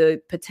 with the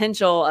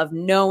potential of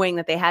knowing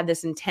that they had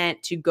this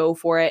intent to go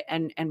for it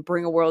and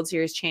bring a World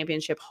Series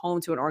championship home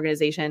to an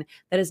organization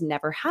that has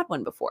never had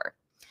one before.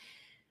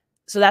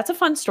 So that's a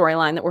fun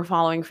storyline that we're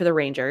following for the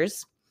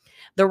Rangers.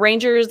 The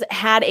Rangers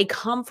had a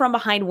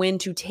come-from-behind win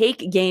to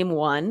take Game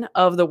 1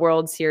 of the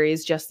World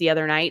Series just the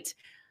other night.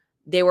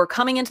 They were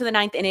coming into the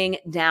ninth inning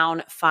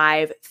down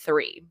 5-3.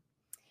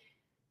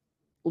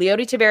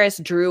 Leody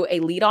Taveras drew a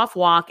leadoff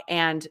walk,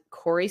 and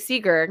Corey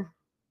Seager,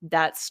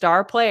 that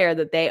star player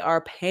that they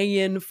are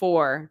paying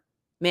for,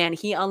 man,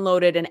 he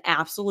unloaded an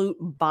absolute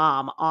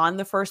bomb on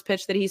the first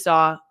pitch that he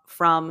saw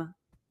from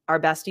our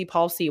bestie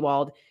Paul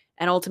Sewald,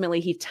 and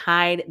ultimately he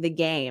tied the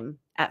game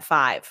at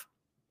 5.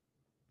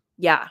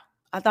 Yeah.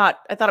 I thought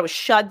it was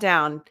shut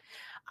down.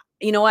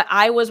 You know what?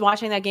 I was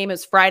watching that game. It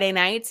was Friday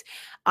night.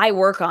 I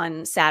work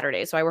on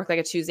Saturday. So I work like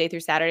a Tuesday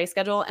through Saturday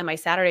schedule, and my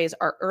Saturdays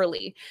are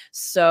early.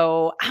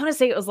 So I want to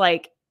say it was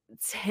like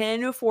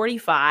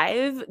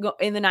 10:45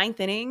 in the ninth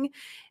inning.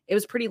 It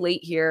was pretty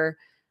late here.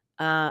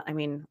 I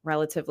mean,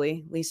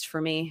 relatively, at least for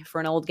me, for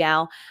an old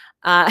gal,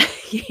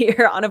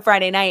 here on a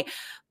Friday night.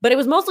 But it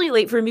was mostly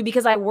late for me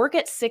because I work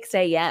at 6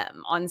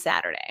 a.m. on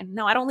Saturday.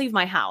 No, I don't leave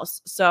my house.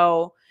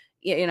 So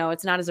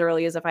it's not as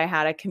early as if I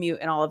had a commute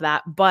and all of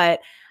that,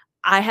 but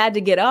I had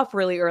to get up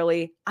really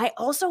early. I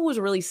also was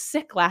really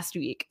sick last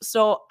week.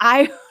 So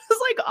I was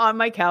like on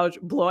my couch,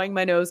 blowing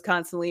my nose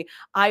constantly.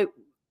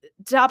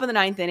 Top of the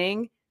ninth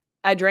inning,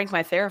 I drank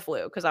my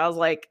Theraflu because I was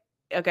like,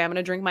 okay, I'm going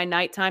to drink my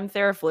nighttime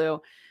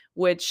Theraflu,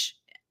 which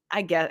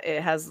I get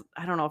it has,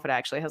 I don't know if it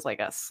actually has like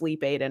a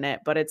sleep aid in it,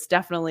 but it's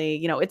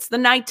definitely, it's the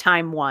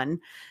nighttime one.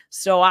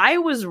 So I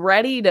was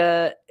ready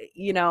to,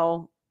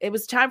 it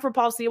was time for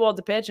Paul Sewald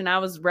to pitch, and I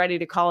was ready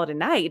to call it a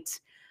night.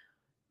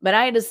 But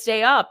I had to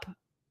stay up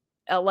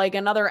like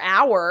another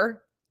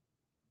hour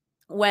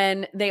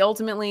when they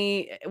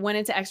ultimately went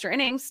into extra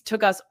innings,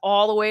 took us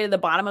all the way to the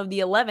bottom of the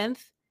 11th,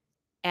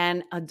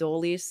 and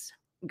Adolis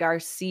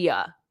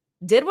Garcia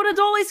did what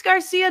Adolis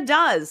Garcia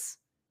does,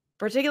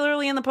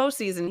 particularly in the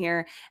postseason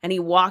here, and he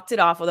walked it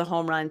off with a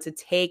home run to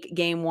take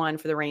Game 1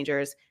 for the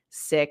Rangers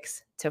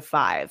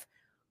 6-5.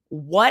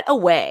 What a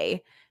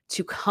way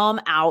to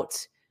come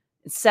out,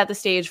 set the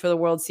stage for the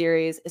World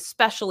Series,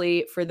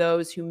 especially for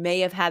those who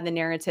may have had the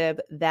narrative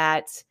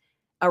that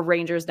a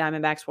Rangers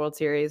Diamondbacks World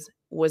Series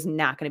was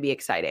not going to be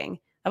exciting.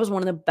 That was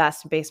one of the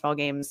best baseball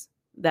games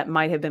that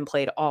might have been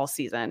played all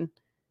season.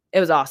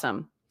 It was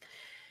awesome.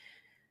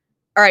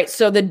 All right,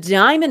 so the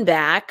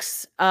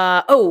Diamondbacks,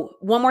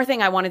 one more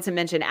thing I wanted to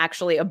mention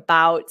actually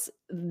about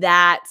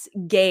that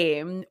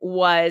game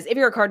was, if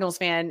you're a Cardinals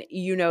fan,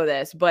 you know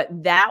this, but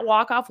that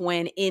walk-off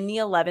win in the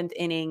 11th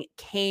inning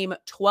came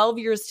 12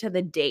 years to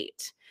the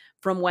date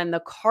from when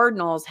the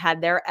Cardinals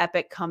had their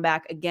epic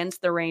comeback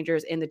against the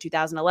Rangers in the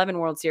 2011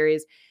 World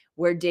Series,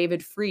 where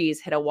David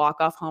Freese hit a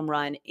walk-off home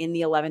run in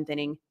the 11th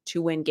inning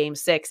to win Game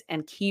 6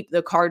 and keep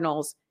the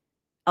Cardinals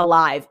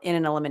alive in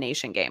an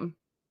elimination game.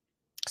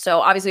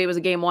 So obviously it was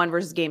a Game 1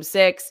 versus Game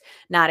 6,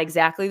 not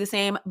exactly the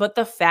same, but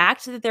the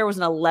fact that there was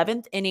an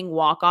 11th inning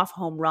walk-off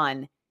home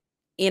run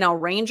in a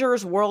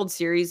Rangers World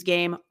Series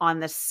game on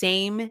the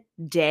same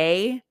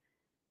day,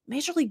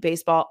 Major League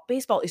Baseball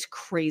is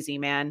crazy,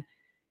 man.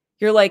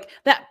 You're like,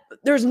 that,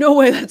 there's no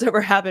way that's ever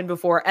happened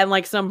before. And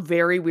like some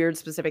very weird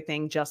specific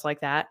thing just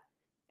like that.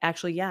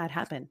 Actually, yeah, it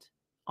happened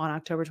on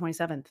October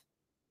 27th,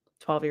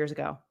 12 years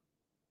ago.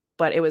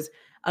 But it was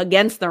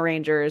against the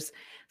Rangers.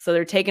 So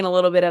they're taking a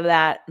little bit of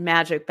that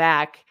magic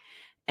back.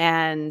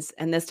 And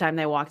this time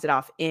they walked it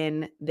off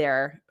in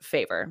their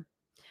favor.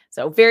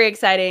 So very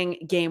exciting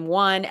Game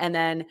 1. And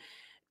then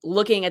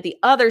looking at the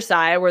other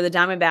side where the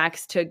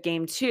Diamondbacks took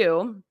Game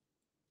 2,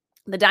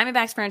 the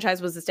Diamondbacks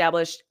franchise was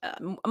established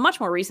much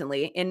more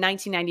recently in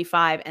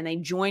 1995, and they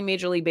joined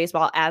Major League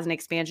Baseball as an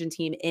expansion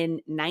team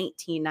in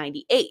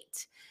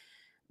 1998.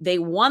 They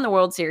won the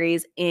World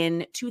Series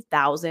in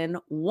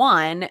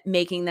 2001,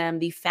 making them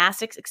the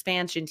fastest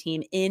expansion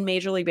team in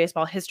Major League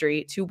Baseball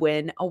history to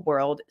win a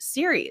World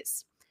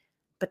Series.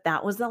 But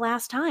that was the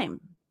last time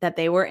that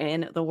they were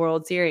in the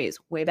World Series,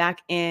 way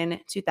back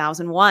in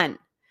 2001.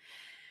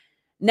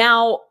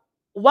 Now,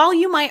 while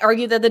you might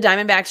argue that the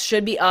Diamondbacks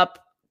should be up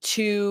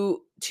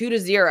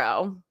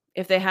 2-0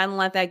 if they hadn't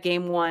let that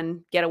Game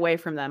 1 get away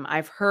from them,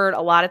 I've heard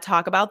a lot of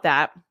talk about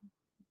that.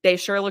 They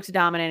sure looked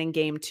dominant in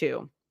Game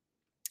 2.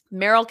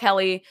 Merrill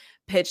Kelly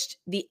pitched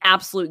the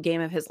absolute game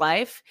of his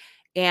life,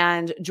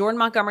 and Jordan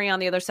Montgomery on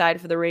the other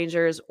side for the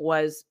Rangers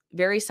was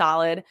very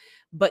solid,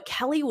 but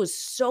Kelly was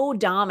so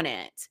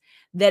dominant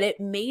that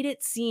it made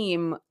it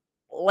seem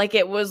like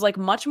it was like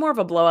much more of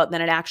a blowout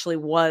than it actually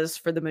was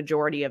for the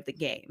majority of the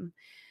game.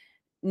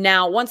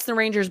 Now, once the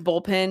Rangers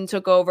bullpen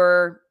took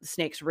over, the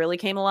Snakes really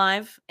came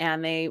alive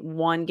and they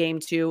won Game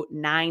 2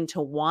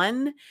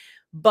 9-1,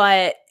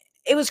 but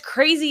it was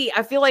crazy.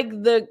 I feel like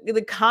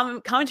the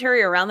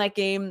commentary around that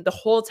game the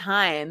whole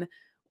time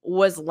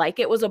was like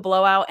it was a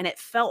blowout, and it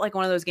felt like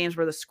one of those games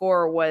where the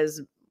score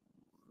was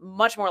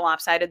much more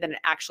lopsided than it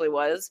actually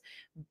was.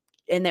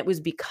 And that was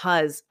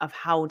because of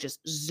how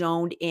just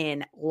zoned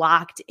in,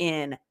 locked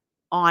in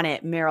on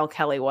it Merrill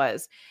Kelly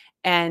was.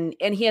 And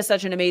he has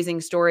such an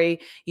amazing story.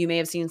 You may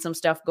have seen some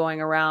stuff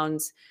going around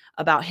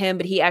about him,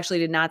 but he actually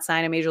did not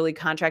sign a major league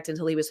contract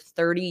until he was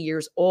 30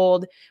 years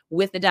old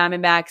with the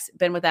Diamondbacks,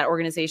 been with that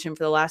organization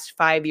for the last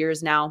 5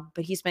 years now,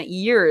 but he spent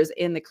years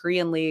in the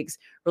Korean leagues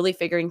really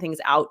figuring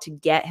things out to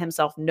get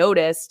himself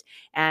noticed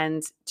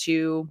and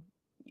to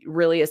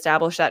really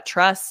establish that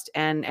trust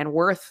and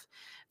worth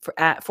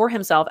for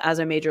himself as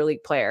a major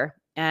league player.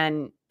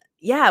 And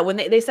yeah, when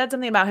they said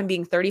something about him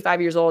being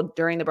 35 years old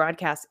during the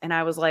broadcast, and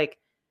I was like,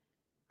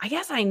 I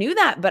guess I knew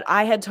that, but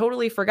I had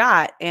totally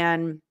forgot.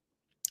 And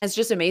it's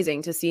just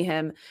amazing to see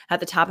him at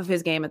the top of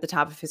his game, at the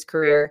top of his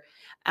career,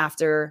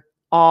 after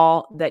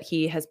all that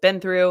he has been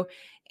through.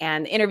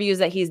 And the interviews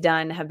that he's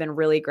done have been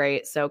really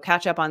great. So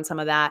catch up on some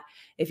of that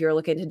if you're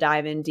looking to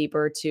dive in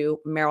deeper to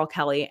Merrill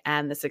Kelly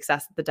and the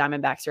success that the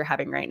Diamondbacks are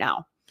having right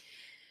now.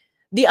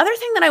 The other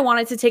thing that I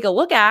wanted to take a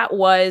look at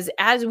was,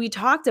 as we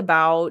talked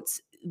about,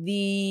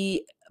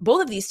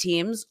 both of these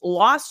teams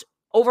lost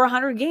over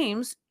 100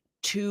 games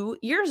 2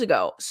 years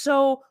ago.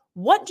 So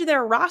what do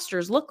their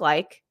rosters look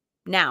like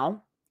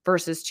now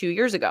versus 2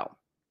 years ago?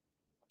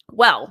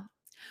 Well,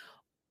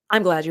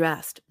 I'm glad you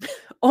asked.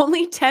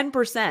 Only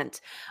 10%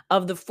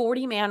 of the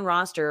 40-man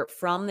roster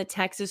from the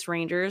Texas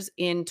Rangers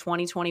in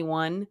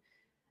 2021,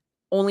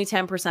 only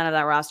 10% of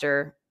that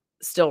roster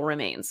still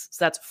remains.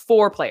 So that's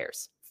 4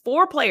 players.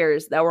 4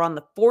 players that were on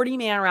the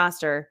 40-man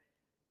roster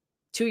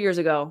 2 years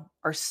ago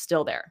are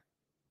still there.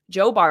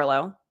 Joe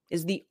Barlow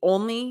is the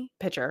only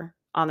pitcher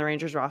on the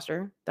Rangers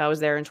roster that was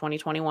there in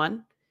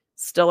 2021,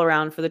 still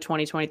around for the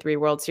 2023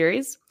 World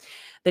Series.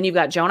 Then you've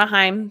got Jonah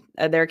Heim,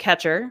 their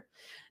catcher,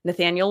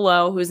 Nathaniel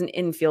Lowe, who's an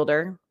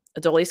infielder,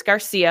 Adolis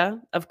Garcia,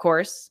 of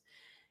course,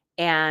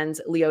 and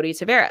Leody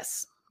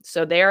Taveras.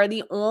 So they are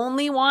the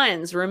only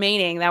ones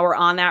remaining that were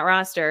on that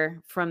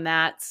roster from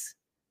that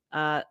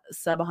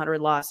sub 100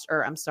 loss,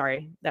 or I'm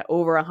sorry, that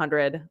over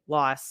 100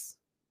 loss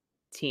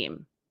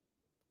team.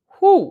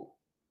 Whew.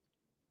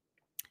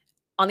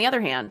 On the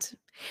other hand,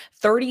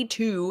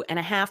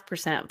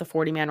 32.5% of the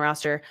 40-man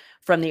roster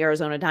from the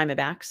Arizona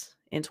Diamondbacks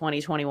in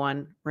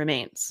 2021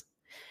 remains,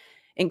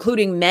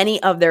 including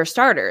many of their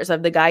starters,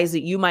 of the guys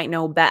that you might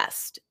know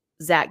best: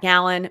 Zach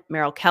Gallen,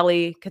 Merrill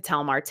Kelly,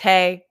 Ketel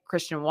Marte,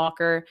 Christian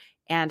Walker,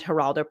 and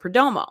Geraldo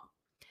Perdomo.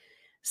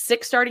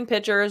 6 starting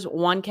pitchers,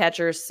 1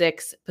 catcher,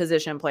 6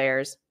 position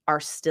players are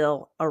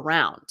still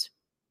around.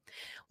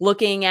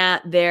 Looking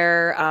at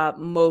their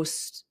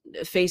most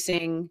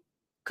facing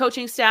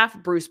coaching staff,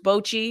 Bruce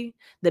Bochy,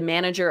 the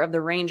manager of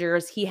the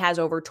Rangers, he has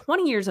over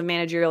 20 years of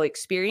managerial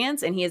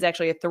experience, and he is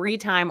actually a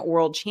 3-time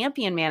world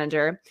champion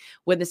manager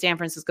with the San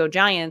Francisco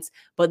Giants,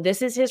 but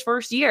this is his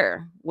first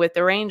year with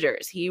the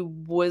Rangers. He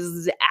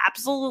was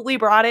absolutely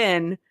brought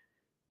in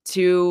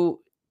to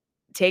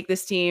take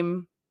this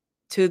team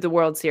to the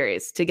World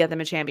Series, to get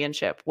them a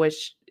championship,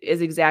 which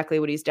is exactly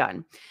what he's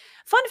done.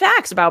 Fun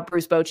facts about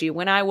Bruce Bochy: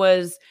 when I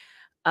was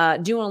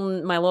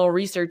doing my little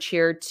research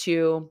here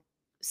to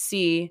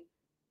see,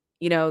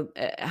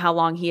 how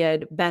long he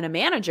had been a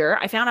manager,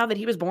 I found out that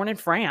he was born in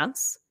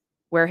France,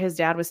 where his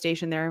dad was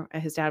stationed there.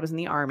 His dad was in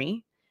the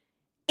Army.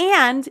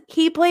 And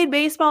he played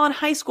baseball in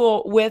high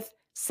school with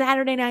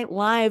Saturday Night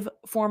Live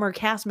former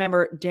cast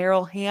member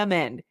Darrell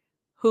Hammond,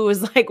 who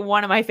was like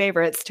one of my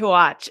favorites to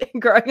watch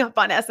growing up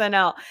on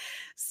SNL.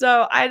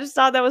 So I just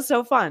thought that was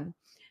so fun.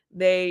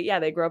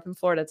 They grew up in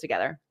Florida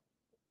together.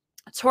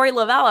 Torey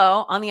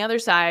Lovullo, on the other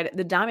side,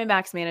 the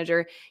Diamondbacks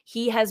manager,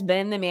 he has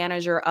been the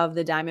manager of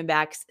the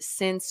Diamondbacks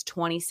since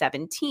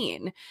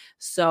 2017.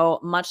 So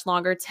much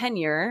longer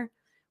tenure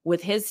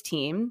with his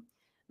team.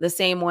 The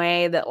same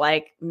way that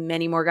like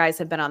many more guys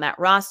have been on that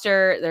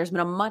roster, there's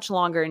been a much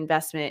longer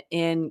investment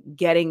in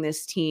getting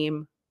this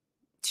team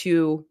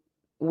to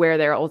where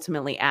they're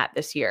ultimately at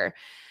this year.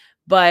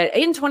 But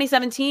in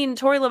 2017,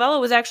 Torey Lovullo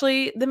was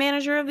actually the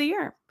manager of the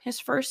year, his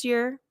first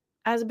year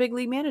as a big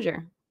league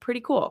manager. Pretty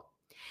cool.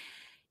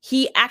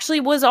 He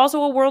actually was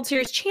also a World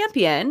Series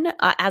champion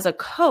as a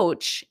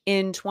coach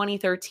in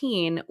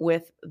 2013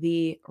 with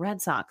the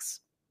Red Sox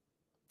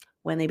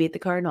when they beat the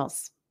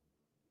Cardinals.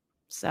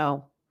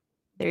 So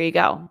there you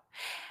go.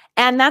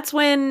 And that's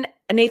when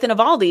Nathan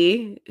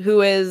Eovaldi,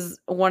 who is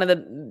one of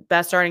the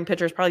best starting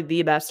pitchers, probably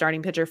the best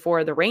starting pitcher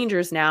for the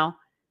Rangers now,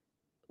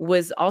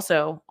 was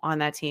also on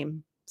that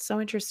team.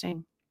 So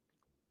interesting.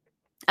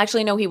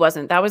 Actually, no, he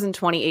wasn't. That was in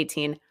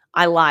 2018.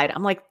 I lied.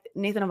 I'm like,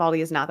 Nathan Eovaldi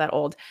is not that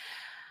old.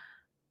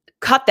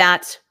 Cut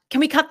that. Can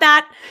we cut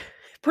that?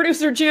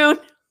 Producer June.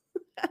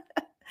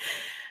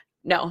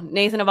 No,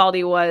 Nathan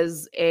Eovaldi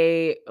was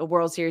a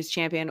World Series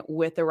champion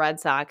with the Red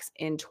Sox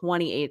in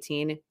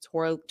 2018.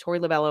 Torey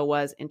Lovullo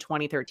was in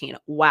 2013.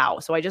 Wow.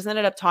 So I just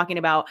ended up talking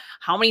about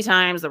how many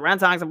times the Red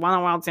Sox have won the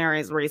World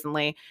Series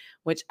recently,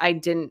 which I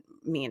didn't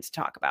mean to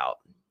talk about.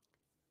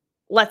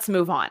 Let's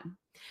move on.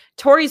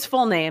 Torey's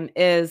full name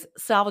is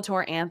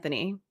Salvatore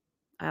Anthony.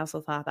 I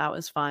also thought that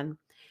was fun.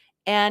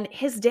 And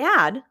his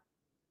dad,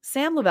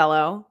 Sam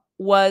Lovello,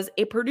 was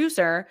a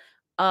producer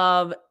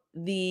of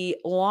the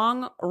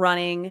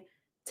long-running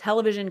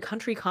television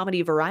country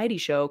comedy variety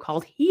show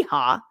called Hee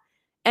Haw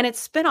and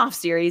its spinoff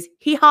series,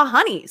 Hee Haw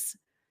Honeys.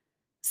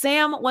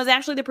 Sam was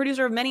actually the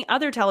producer of many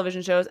other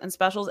television shows and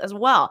specials as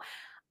well.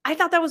 I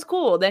thought that was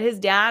cool that his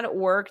dad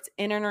worked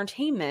in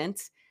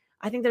entertainment.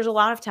 I think there's a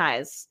lot of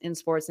ties in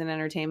sports and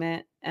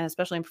entertainment, and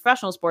especially in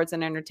professional sports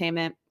and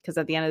entertainment, because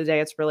at the end of the day,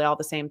 it's really all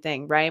the same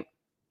thing, right?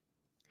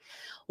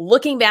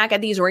 Looking back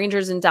at these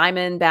Rangers and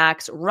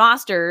Diamondbacks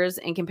rosters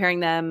and comparing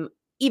them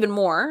even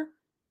more,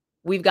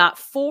 we've got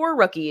 4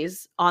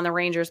 rookies on the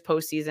Rangers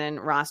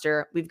postseason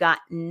roster. We've got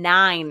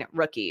 9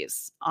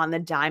 rookies on the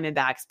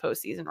Diamondbacks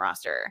postseason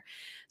roster.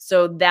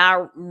 So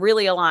that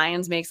really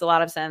aligns, makes a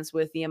lot of sense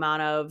with the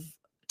amount of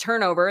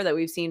turnover that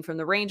we've seen from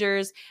the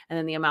Rangers and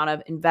then the amount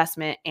of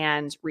investment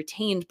and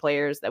retained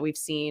players that we've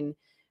seen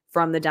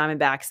from the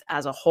Diamondbacks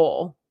as a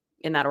whole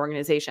in that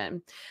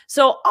organization.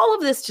 So all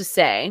of this to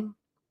say,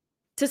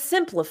 to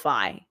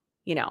simplify,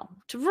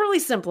 to really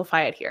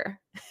simplify it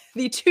here,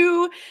 the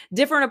 2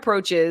 different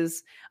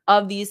approaches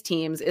of these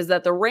teams is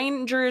that the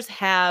Rangers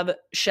have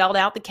shelled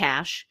out the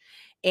cash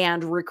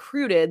and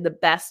recruited the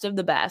best of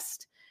the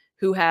best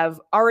who have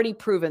already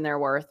proven their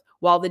worth,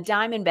 while the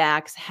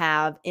Diamondbacks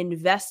have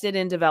invested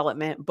in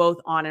development both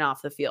on and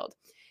off the field.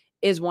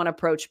 Is one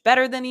approach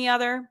better than the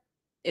other?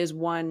 Is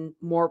one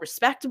more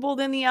respectable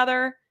than the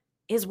other?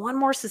 Is one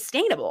more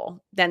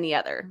sustainable than the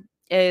other?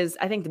 Is,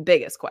 I think, the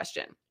biggest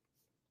question.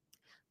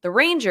 The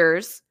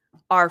Rangers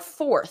are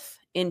 4th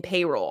in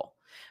payroll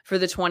for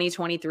the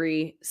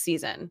 2023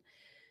 season.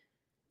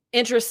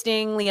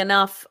 Interestingly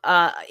enough,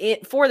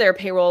 for their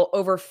payroll,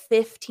 over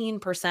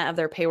 15% of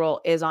their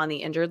payroll is on the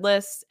injured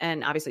list.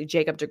 And obviously,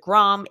 Jacob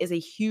deGrom is a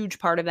huge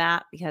part of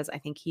that because I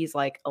think he's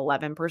like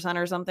 11%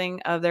 or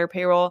something of their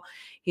payroll.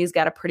 He's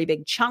got a pretty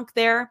big chunk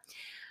there.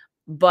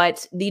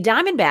 But the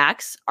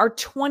Diamondbacks are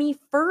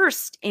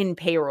 21st in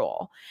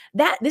payroll.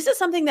 This is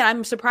something that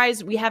I'm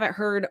surprised we haven't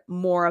heard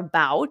more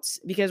about,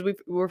 because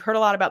we've heard a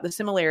lot about the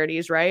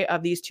similarities, right,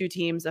 of these 2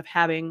 teams of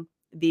having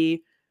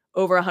the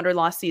over 100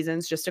 lost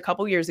seasons just a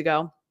couple years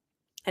ago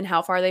and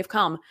how far they've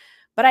come.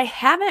 But I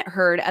haven't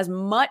heard as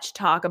much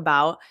talk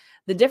about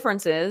the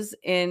differences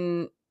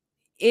in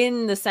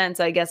the sense,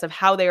 I guess, of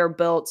how they are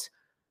built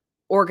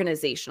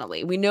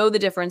organizationally. We know the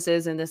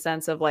differences in the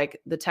sense of like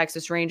the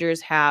Texas Rangers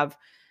have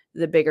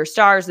the bigger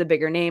stars, the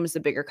bigger names, the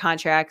bigger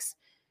contracts,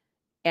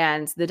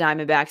 and the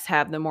Diamondbacks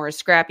have the more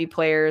scrappy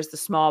players, the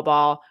small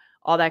ball,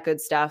 all that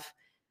good stuff.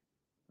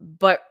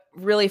 But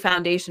really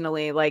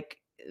foundationally, like,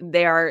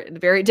 they are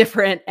very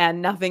different,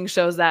 and nothing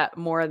shows that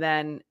more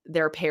than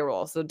their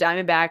payroll. So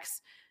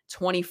Diamondbacks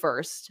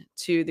 21st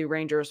to the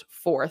Rangers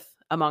 4th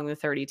among the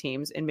 30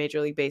 teams in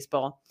Major League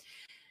Baseball.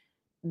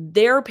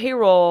 Their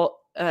payroll,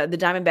 the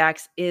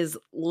Diamondbacks, is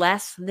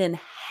less than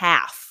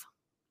half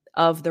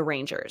of the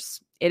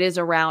Rangers. It is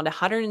around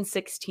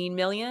 $116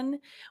 million,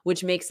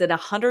 which makes it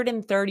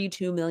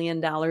 $132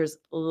 million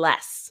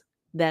less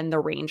than the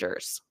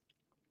Rangers.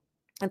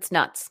 That's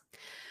nuts.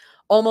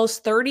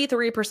 Almost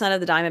 33% of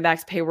the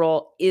Diamondbacks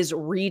payroll is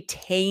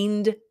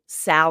retained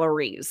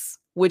salaries,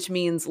 which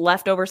means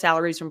leftover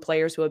salaries from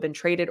players who have been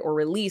traded or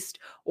released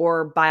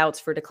or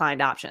buyouts for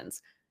declined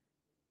options.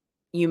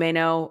 You may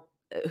know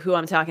who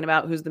I'm talking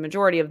about, who's the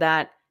majority of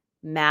that.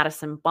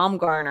 Madison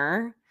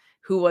Bumgarner,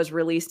 who was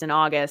released in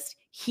August.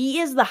 He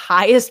is the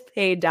highest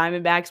paid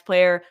Diamondbacks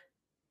player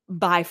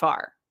by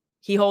far.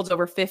 He holds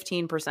over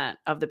 15%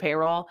 of the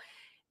payroll.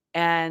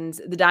 And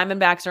the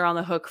Diamondbacks are on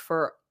the hook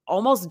for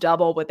almost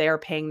double what they are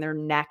paying their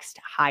next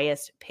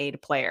highest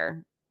paid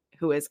player,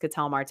 who is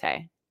Ketel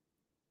Marte.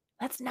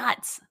 That's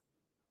nuts.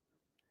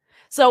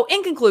 So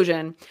in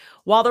conclusion,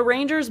 while the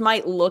Rangers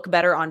might look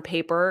better on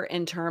paper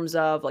in terms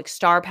of like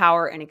star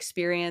power and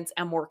experience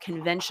and more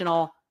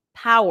conventional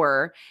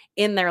power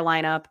in their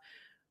lineup,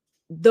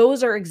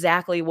 those are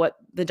exactly what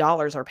the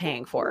dollars are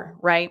paying for,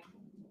 right?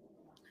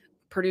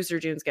 Producer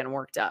June's getting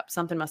worked up.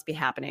 Something must be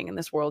happening in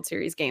this World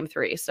Series Game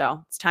 3.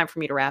 So it's time for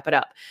me to wrap it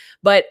up.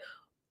 But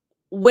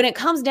when it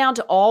comes down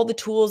to all the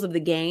tools of the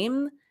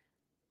game,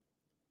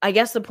 I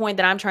guess the point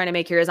that I'm trying to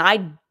make here is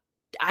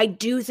I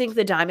do think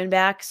the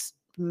Diamondbacks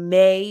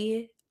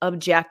may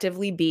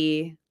objectively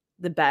be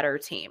the better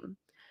team.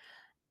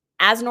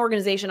 As an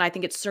organization, I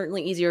think it's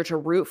certainly easier to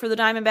root for the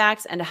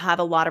Diamondbacks and to have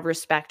a lot of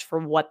respect for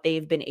what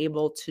they've been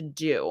able to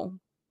do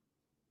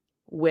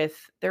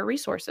with their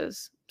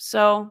resources.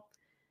 So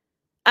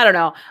I don't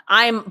know.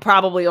 I'm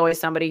probably always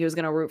somebody who's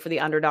going to root for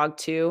the underdog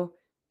too,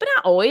 but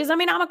not always. I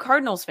mean, I'm a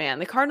Cardinals fan.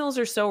 The Cardinals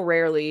are so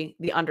rarely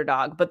the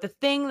underdog. But the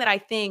thing that I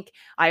think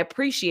I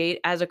appreciate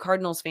as a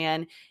Cardinals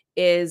fan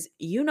is,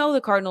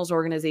 the Cardinals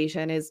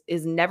organization is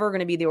never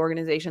going to be the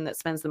organization that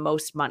spends the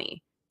most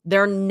money.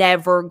 They're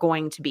never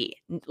going to be.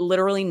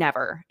 Literally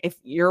never. If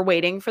you're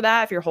waiting for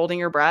that, if you're holding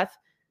your breath,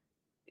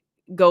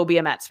 go be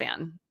a Mets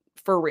fan.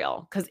 For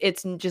real, because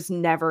it's just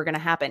never going to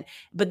happen.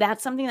 But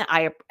that's something that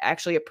I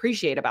actually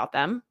appreciate about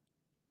them,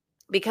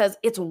 because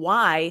it's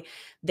why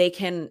they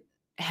can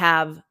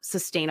have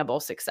sustainable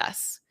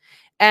success.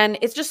 And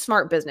it's just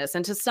smart business.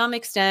 And to some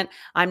extent,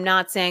 I'm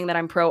not saying that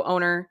I'm pro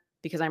owner,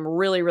 because I'm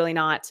really, really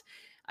not.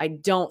 I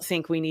don't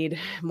think we need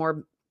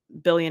more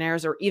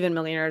billionaires or even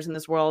millionaires in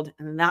this world.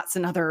 And that's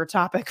another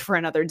topic for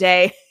another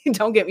day.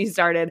 Don't get me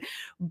started.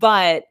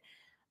 But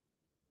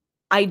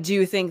I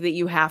do think that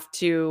you have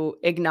to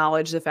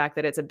acknowledge the fact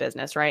that it's a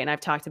business, right? And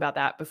I've talked about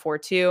that before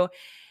too.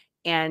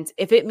 And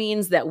if it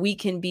means that we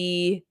can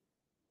be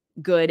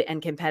good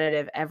and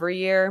competitive every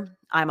year,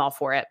 I'm all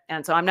for it.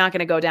 And so I'm not going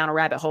to go down a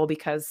rabbit hole,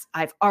 because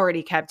I've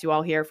already kept you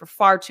all here for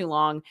far too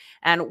long.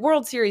 And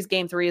World Series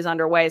Game 3 is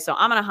underway, so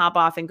I'm going to hop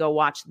off and go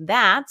watch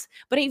that.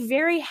 But a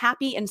very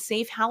happy and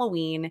safe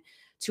Halloween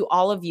to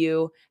all of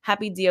you.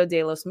 Happy Dia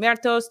de los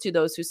Muertos to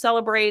those who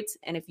celebrate.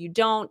 And if you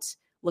don't,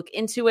 look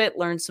into it,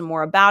 learn some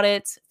more about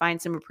it,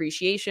 find some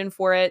appreciation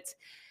for it.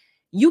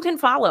 You can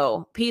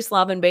follow Peace,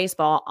 Love, and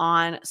Baseball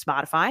on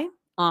Spotify,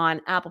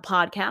 on Apple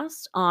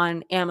Podcasts,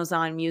 on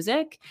Amazon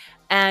Music,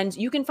 and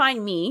you can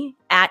find me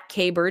at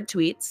KBird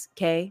Tweets,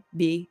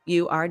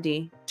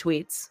 KBURD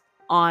Tweets,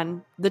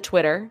 on the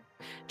Twitter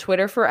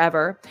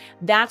forever.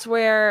 That's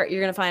where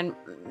you're going to find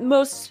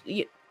most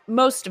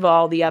of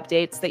all the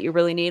updates that you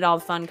really need, all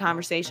the fun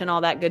conversation,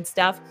 all that good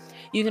stuff.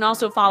 You can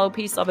also follow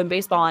Peace, Love, and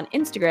Baseball on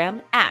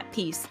Instagram at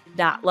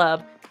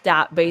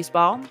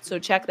peace.love.baseball. So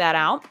check that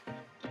out.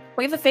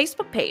 We have a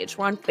Facebook page.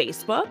 We're on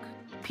Facebook,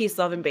 Peace,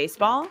 Love, and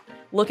Baseball.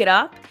 Look it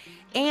up.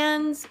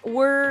 And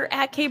we're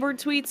at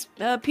KBird Tweets,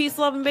 Peace,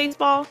 Love, and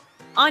Baseball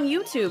on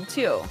YouTube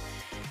too.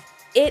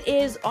 It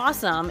is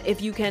awesome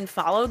if you can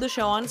follow the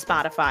show on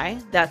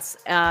Spotify. That's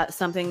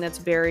something that's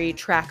very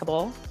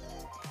trackable.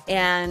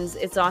 And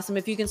it's awesome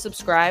if you can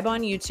subscribe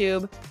on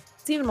YouTube.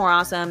 It's even more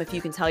awesome if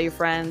you can tell your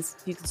friends,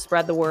 if you can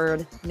spread the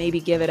word, maybe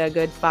give it a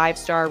good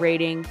 5-star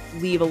rating,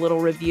 leave a little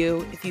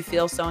review if you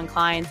feel so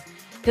inclined,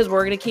 because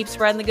we're going to keep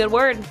spreading the good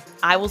word.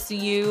 I will see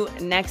you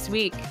next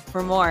week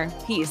for more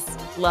Peace,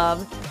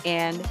 Love,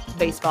 and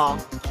Baseball.